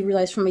sound like you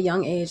realized from a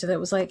young age that it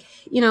was like,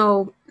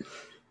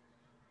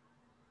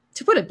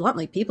 to put it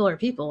bluntly, people are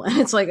people, and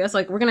it's like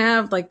we're gonna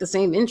have like the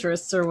same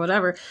interests or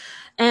whatever,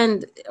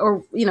 and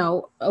or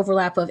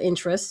overlap of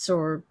interests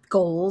or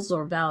goals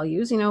or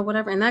values,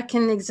 whatever, and that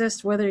can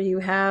exist whether you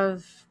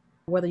have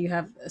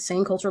a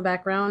same cultural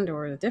background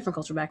or a different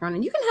cultural background.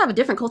 And you can have a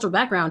different cultural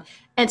background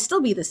and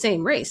still be the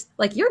same race.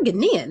 Like, you're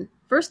Ghanaian,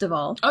 first of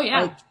all. Oh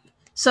yeah. Like,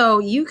 so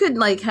you could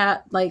like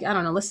have like, I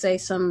don't know, let's say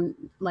some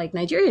like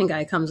Nigerian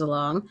guy comes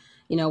along,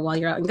 while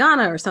you're out in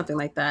Ghana or something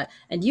like that,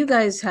 and you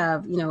guys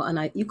have,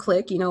 you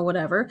click,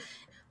 whatever.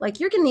 like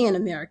you're Ghanaian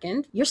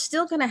American, you're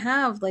still going to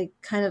have like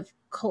kind of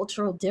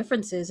cultural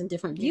differences and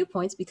different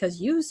viewpoints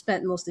because you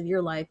spent most of your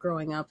life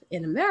growing up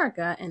in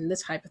America, and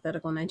this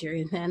hypothetical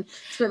Nigerian man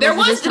spent there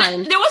most was of his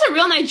time. there was a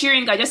real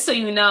Nigerian guy, just so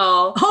you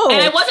know. Oh,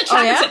 and I wasn't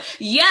trying yeah? to.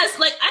 Yes,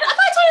 like I thought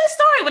I told you the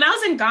story when I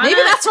was in Ghana.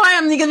 Maybe that's why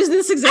I'm giving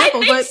this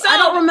example, but so. I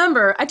don't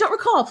remember. I don't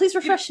recall. Please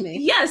refresh me.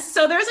 Yes,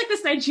 so there was like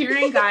this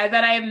Nigerian guy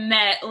that I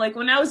met like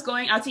when I was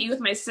going out to eat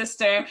with my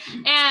sister, and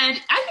I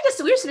think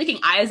we were just making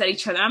eyes at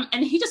each other,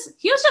 and he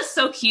was just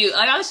so cute.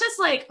 Like I was just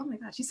like, oh my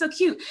gosh, he's so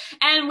cute.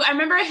 And I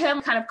remember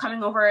him kind of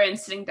coming over and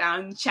sitting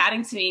down,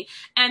 chatting to me,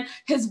 and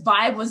his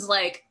vibe was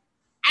like,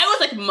 I was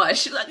like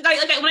mush. Like when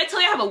I tell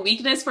you I have a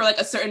weakness for like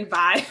a certain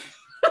vibe.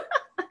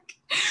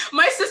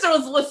 My sister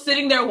was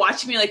sitting there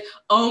watching me like,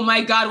 oh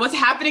my God, what's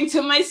happening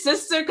to my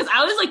sister? Because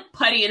I was like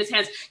putty in his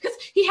hands. Because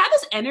he had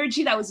this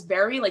energy that was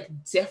very like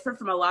different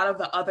from a lot of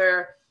the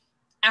other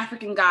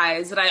African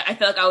guys that I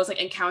feel like I was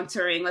like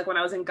encountering like when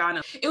I was in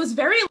Ghana. It was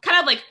very kind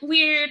of like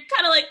weird,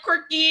 kind of like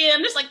quirky,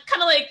 and just like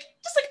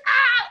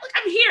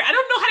I'm here. I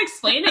don't know how to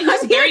explain it. He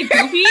was very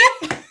goofy.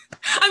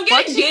 I'm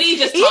getting giddy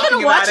just talking even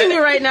about watching it. it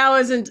right now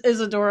is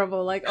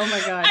adorable. Like, oh my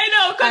God. I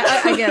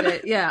know. I get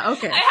it. Yeah.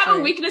 Okay. I have a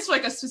weakness for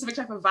like a specific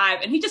type of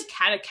vibe, and he just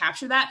kind of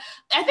captured that.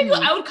 I think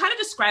I would kind of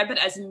describe it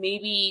as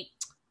maybe,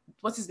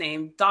 what's his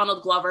name?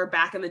 Donald Glover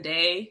back in the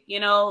day, you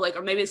know, like,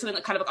 or maybe something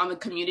like kind of like on the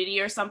Community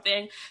or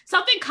something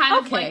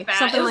kind of like that.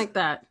 Something like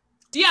that.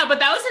 Yeah, but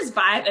that was his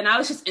vibe, and I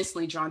was just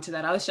instantly drawn to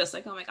that. I was just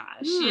like, oh my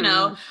gosh, you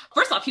know.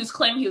 First off, he was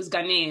claiming he was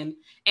Ghanaian,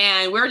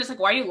 and we were just like,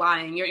 why are you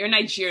lying? You're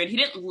Nigerian. He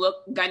didn't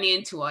look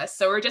Ghanaian to us,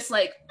 so we're just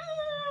like,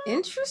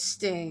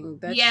 interesting.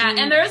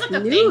 And there was like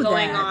a thing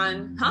going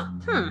on,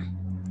 huh?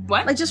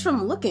 What? Like just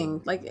from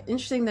looking, like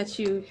interesting that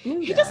you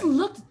knew He just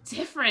looked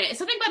different. It's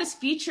something about his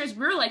features.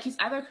 We were like, he's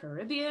either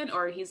Caribbean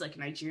or he's like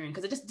Nigerian,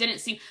 because it just didn't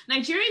seem.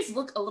 Nigerians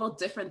look a little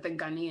different than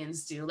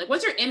Ghanaians do. Like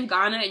once you're in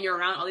Ghana and you're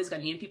around all these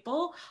Ghanaian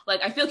people,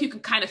 like I feel like you can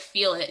kind of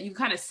feel it. You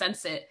kind of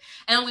sense it.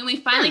 And when we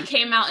finally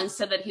came out and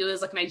said that he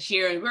was like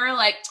Nigerian, we were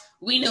like,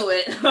 we knew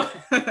it.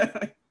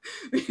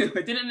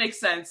 It didn't make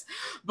sense.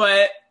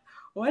 But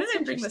why did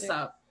I bring this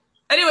up?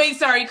 Anyway,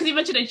 sorry, because you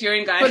mentioned a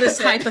Nigerian guy. For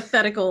this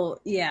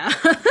hypothetical, yeah.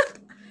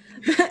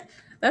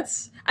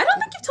 I don't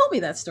think you've told me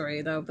that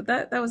story though, but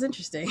that was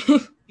interesting.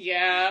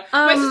 Yeah.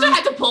 My sister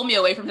had to pull me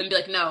away from him and be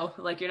like, no,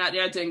 like you're not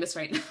doing this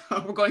right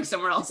now. We're going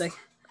somewhere else. Like,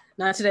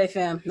 not today,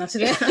 fam. Not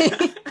today.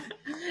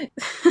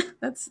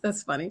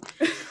 That's funny.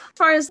 As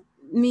far as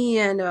me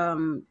and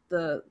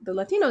the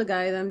Latino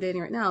guy that I'm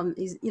dating right now,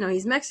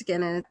 he's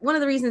Mexican, and one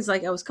of the reasons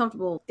like I was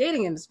comfortable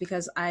dating him is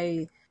because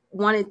I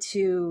wanted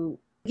to,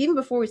 even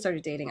before we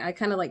started dating, I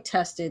kind of like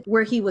tested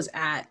where he was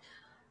at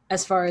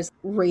as far as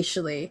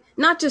racially,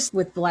 not just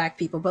with Black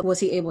people, but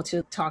was he able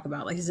to talk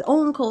about like his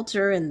own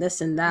culture and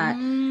this and that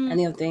and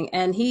the other thing.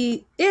 And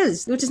he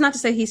is, which is not to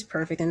say he's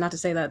perfect and not to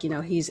say that,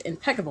 he's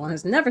impeccable and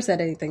has never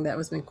said anything that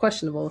was been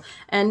questionable.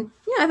 And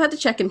yeah, I've had to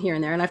check him here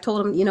and there, and I've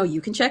told him,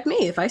 you can check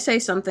me if I say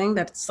something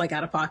that's like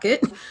out of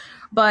pocket.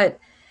 But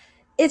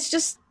it's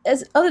just,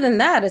 as other than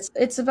that,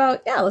 it's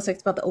about,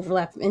 it's about the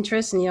overlap of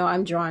interests. And,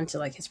 I'm drawn to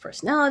like his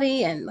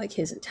personality and like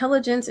his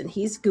intelligence, and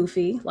he's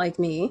goofy like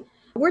me.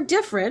 We're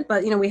different,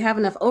 but, we have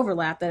enough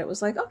overlap that it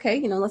was like, okay,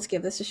 let's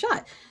give this a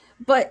shot.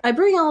 But I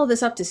bring all of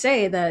this up to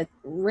say that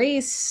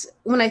race,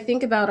 when I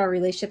think about our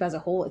relationship as a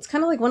whole, it's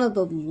kind of like one of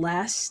the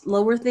last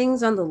lower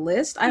things on the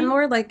list. I'm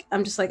more like,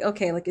 I'm just like,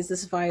 okay, like, is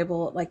this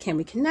viable? Like, can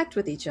we connect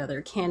with each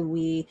other? Can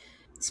we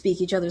speak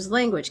each other's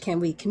language? Can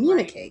we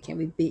communicate? Right. Can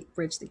we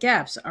bridge the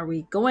gaps? Are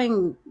we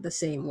going the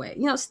same way?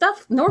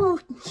 Stuff, normal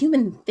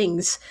human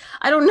things.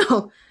 I don't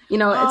know.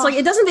 It's like,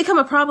 it doesn't become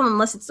a problem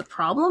unless it's a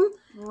problem.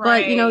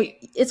 Right.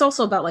 But, it's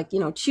also about like,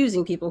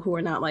 choosing people who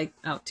are not like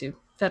out to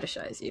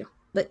fetishize you.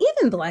 But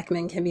even Black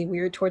men can be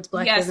weird towards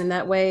Black women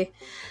that way.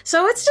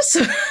 So it's just...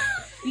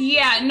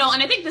 Yeah, no,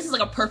 and I think this is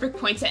like a perfect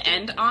point to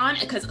end on,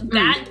 because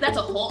that's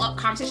a whole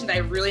conversation that I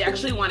really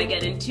actually want to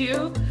get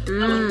into.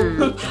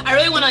 I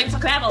really want to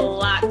talk. I have a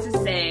lot to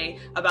say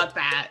about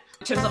that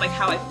in terms of like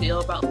how I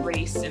feel about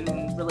race and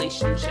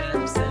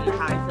relationships and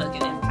how I feel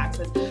like it impacts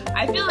us.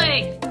 I feel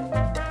like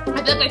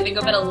I think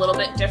of it a little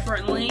bit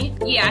differently.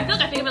 Yeah, I feel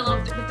like I think of it a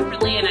little bit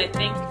differently, and I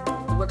think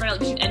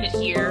we should end it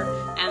here,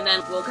 and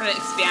then we'll kind of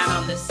expand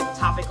on this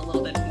topic a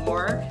little bit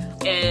more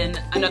in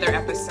another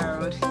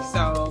episode.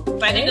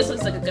 But I think this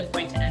was like a good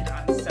point to end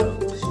on. So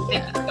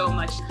thank you so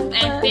much.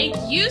 And thank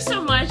you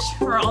so much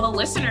for all the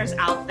listeners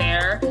out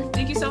there.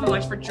 Thank you so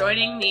much for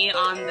joining me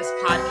on this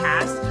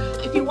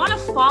podcast. If you want to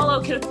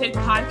follow Kid with Pig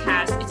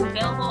Podcast, it's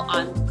available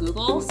on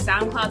Google,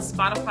 SoundCloud,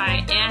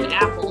 Spotify, and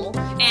Apple.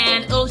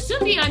 And it'll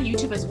soon be on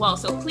YouTube as well.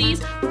 So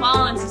please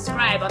follow and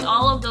subscribe on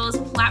all of those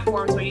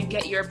platforms where you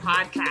get your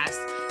podcast.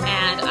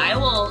 And I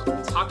will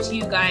talk to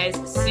you guys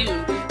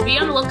soon. Be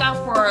on the lookout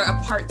for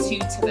a part 2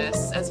 to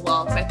this as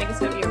well, because I think it's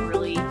going to be a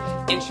really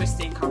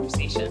interesting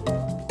conversation.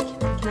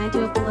 Can I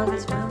do a plug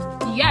as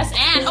well? Yes,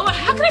 and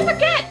how can I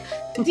forget?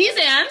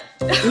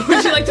 Dizan,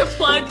 would you like to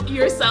plug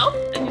yourself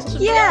and your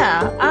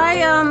Yeah,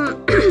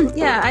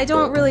 yeah,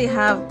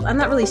 I'm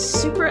not really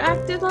super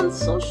active on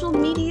social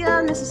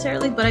media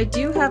necessarily, but I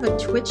do have a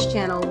Twitch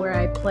channel where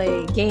I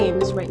play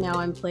games. Right now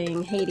I'm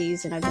playing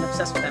Hades, and I've been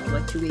obsessed with that for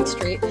like 2 weeks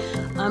straight.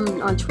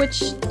 On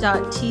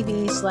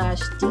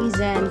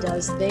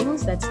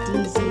twitch.tv/dzan-does-things. That's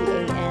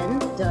D-Z-A-N,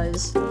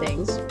 does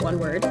things, one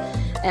word.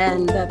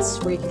 And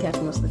that's where you can catch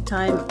me most of the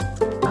time.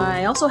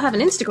 I also have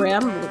an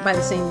Instagram by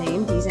the same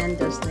name, Dzan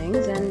Does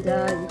Things, and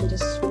you can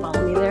just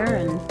follow me there,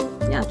 and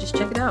yeah, just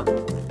check it out.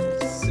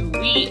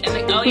 Sweet. And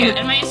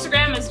and my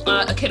Instagram is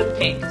a kid with a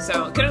pig.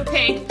 So a kid with a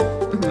pig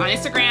on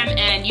Instagram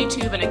and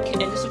YouTube, and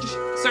just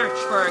search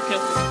for a kid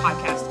with a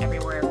podcast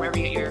everywhere, wherever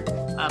you get your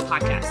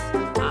podcast.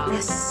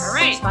 Yes. All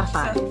right.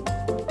 Spotify. So,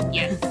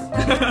 yes.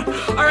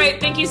 All right.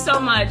 Thank you so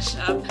much.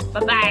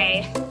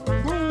 Bye-bye.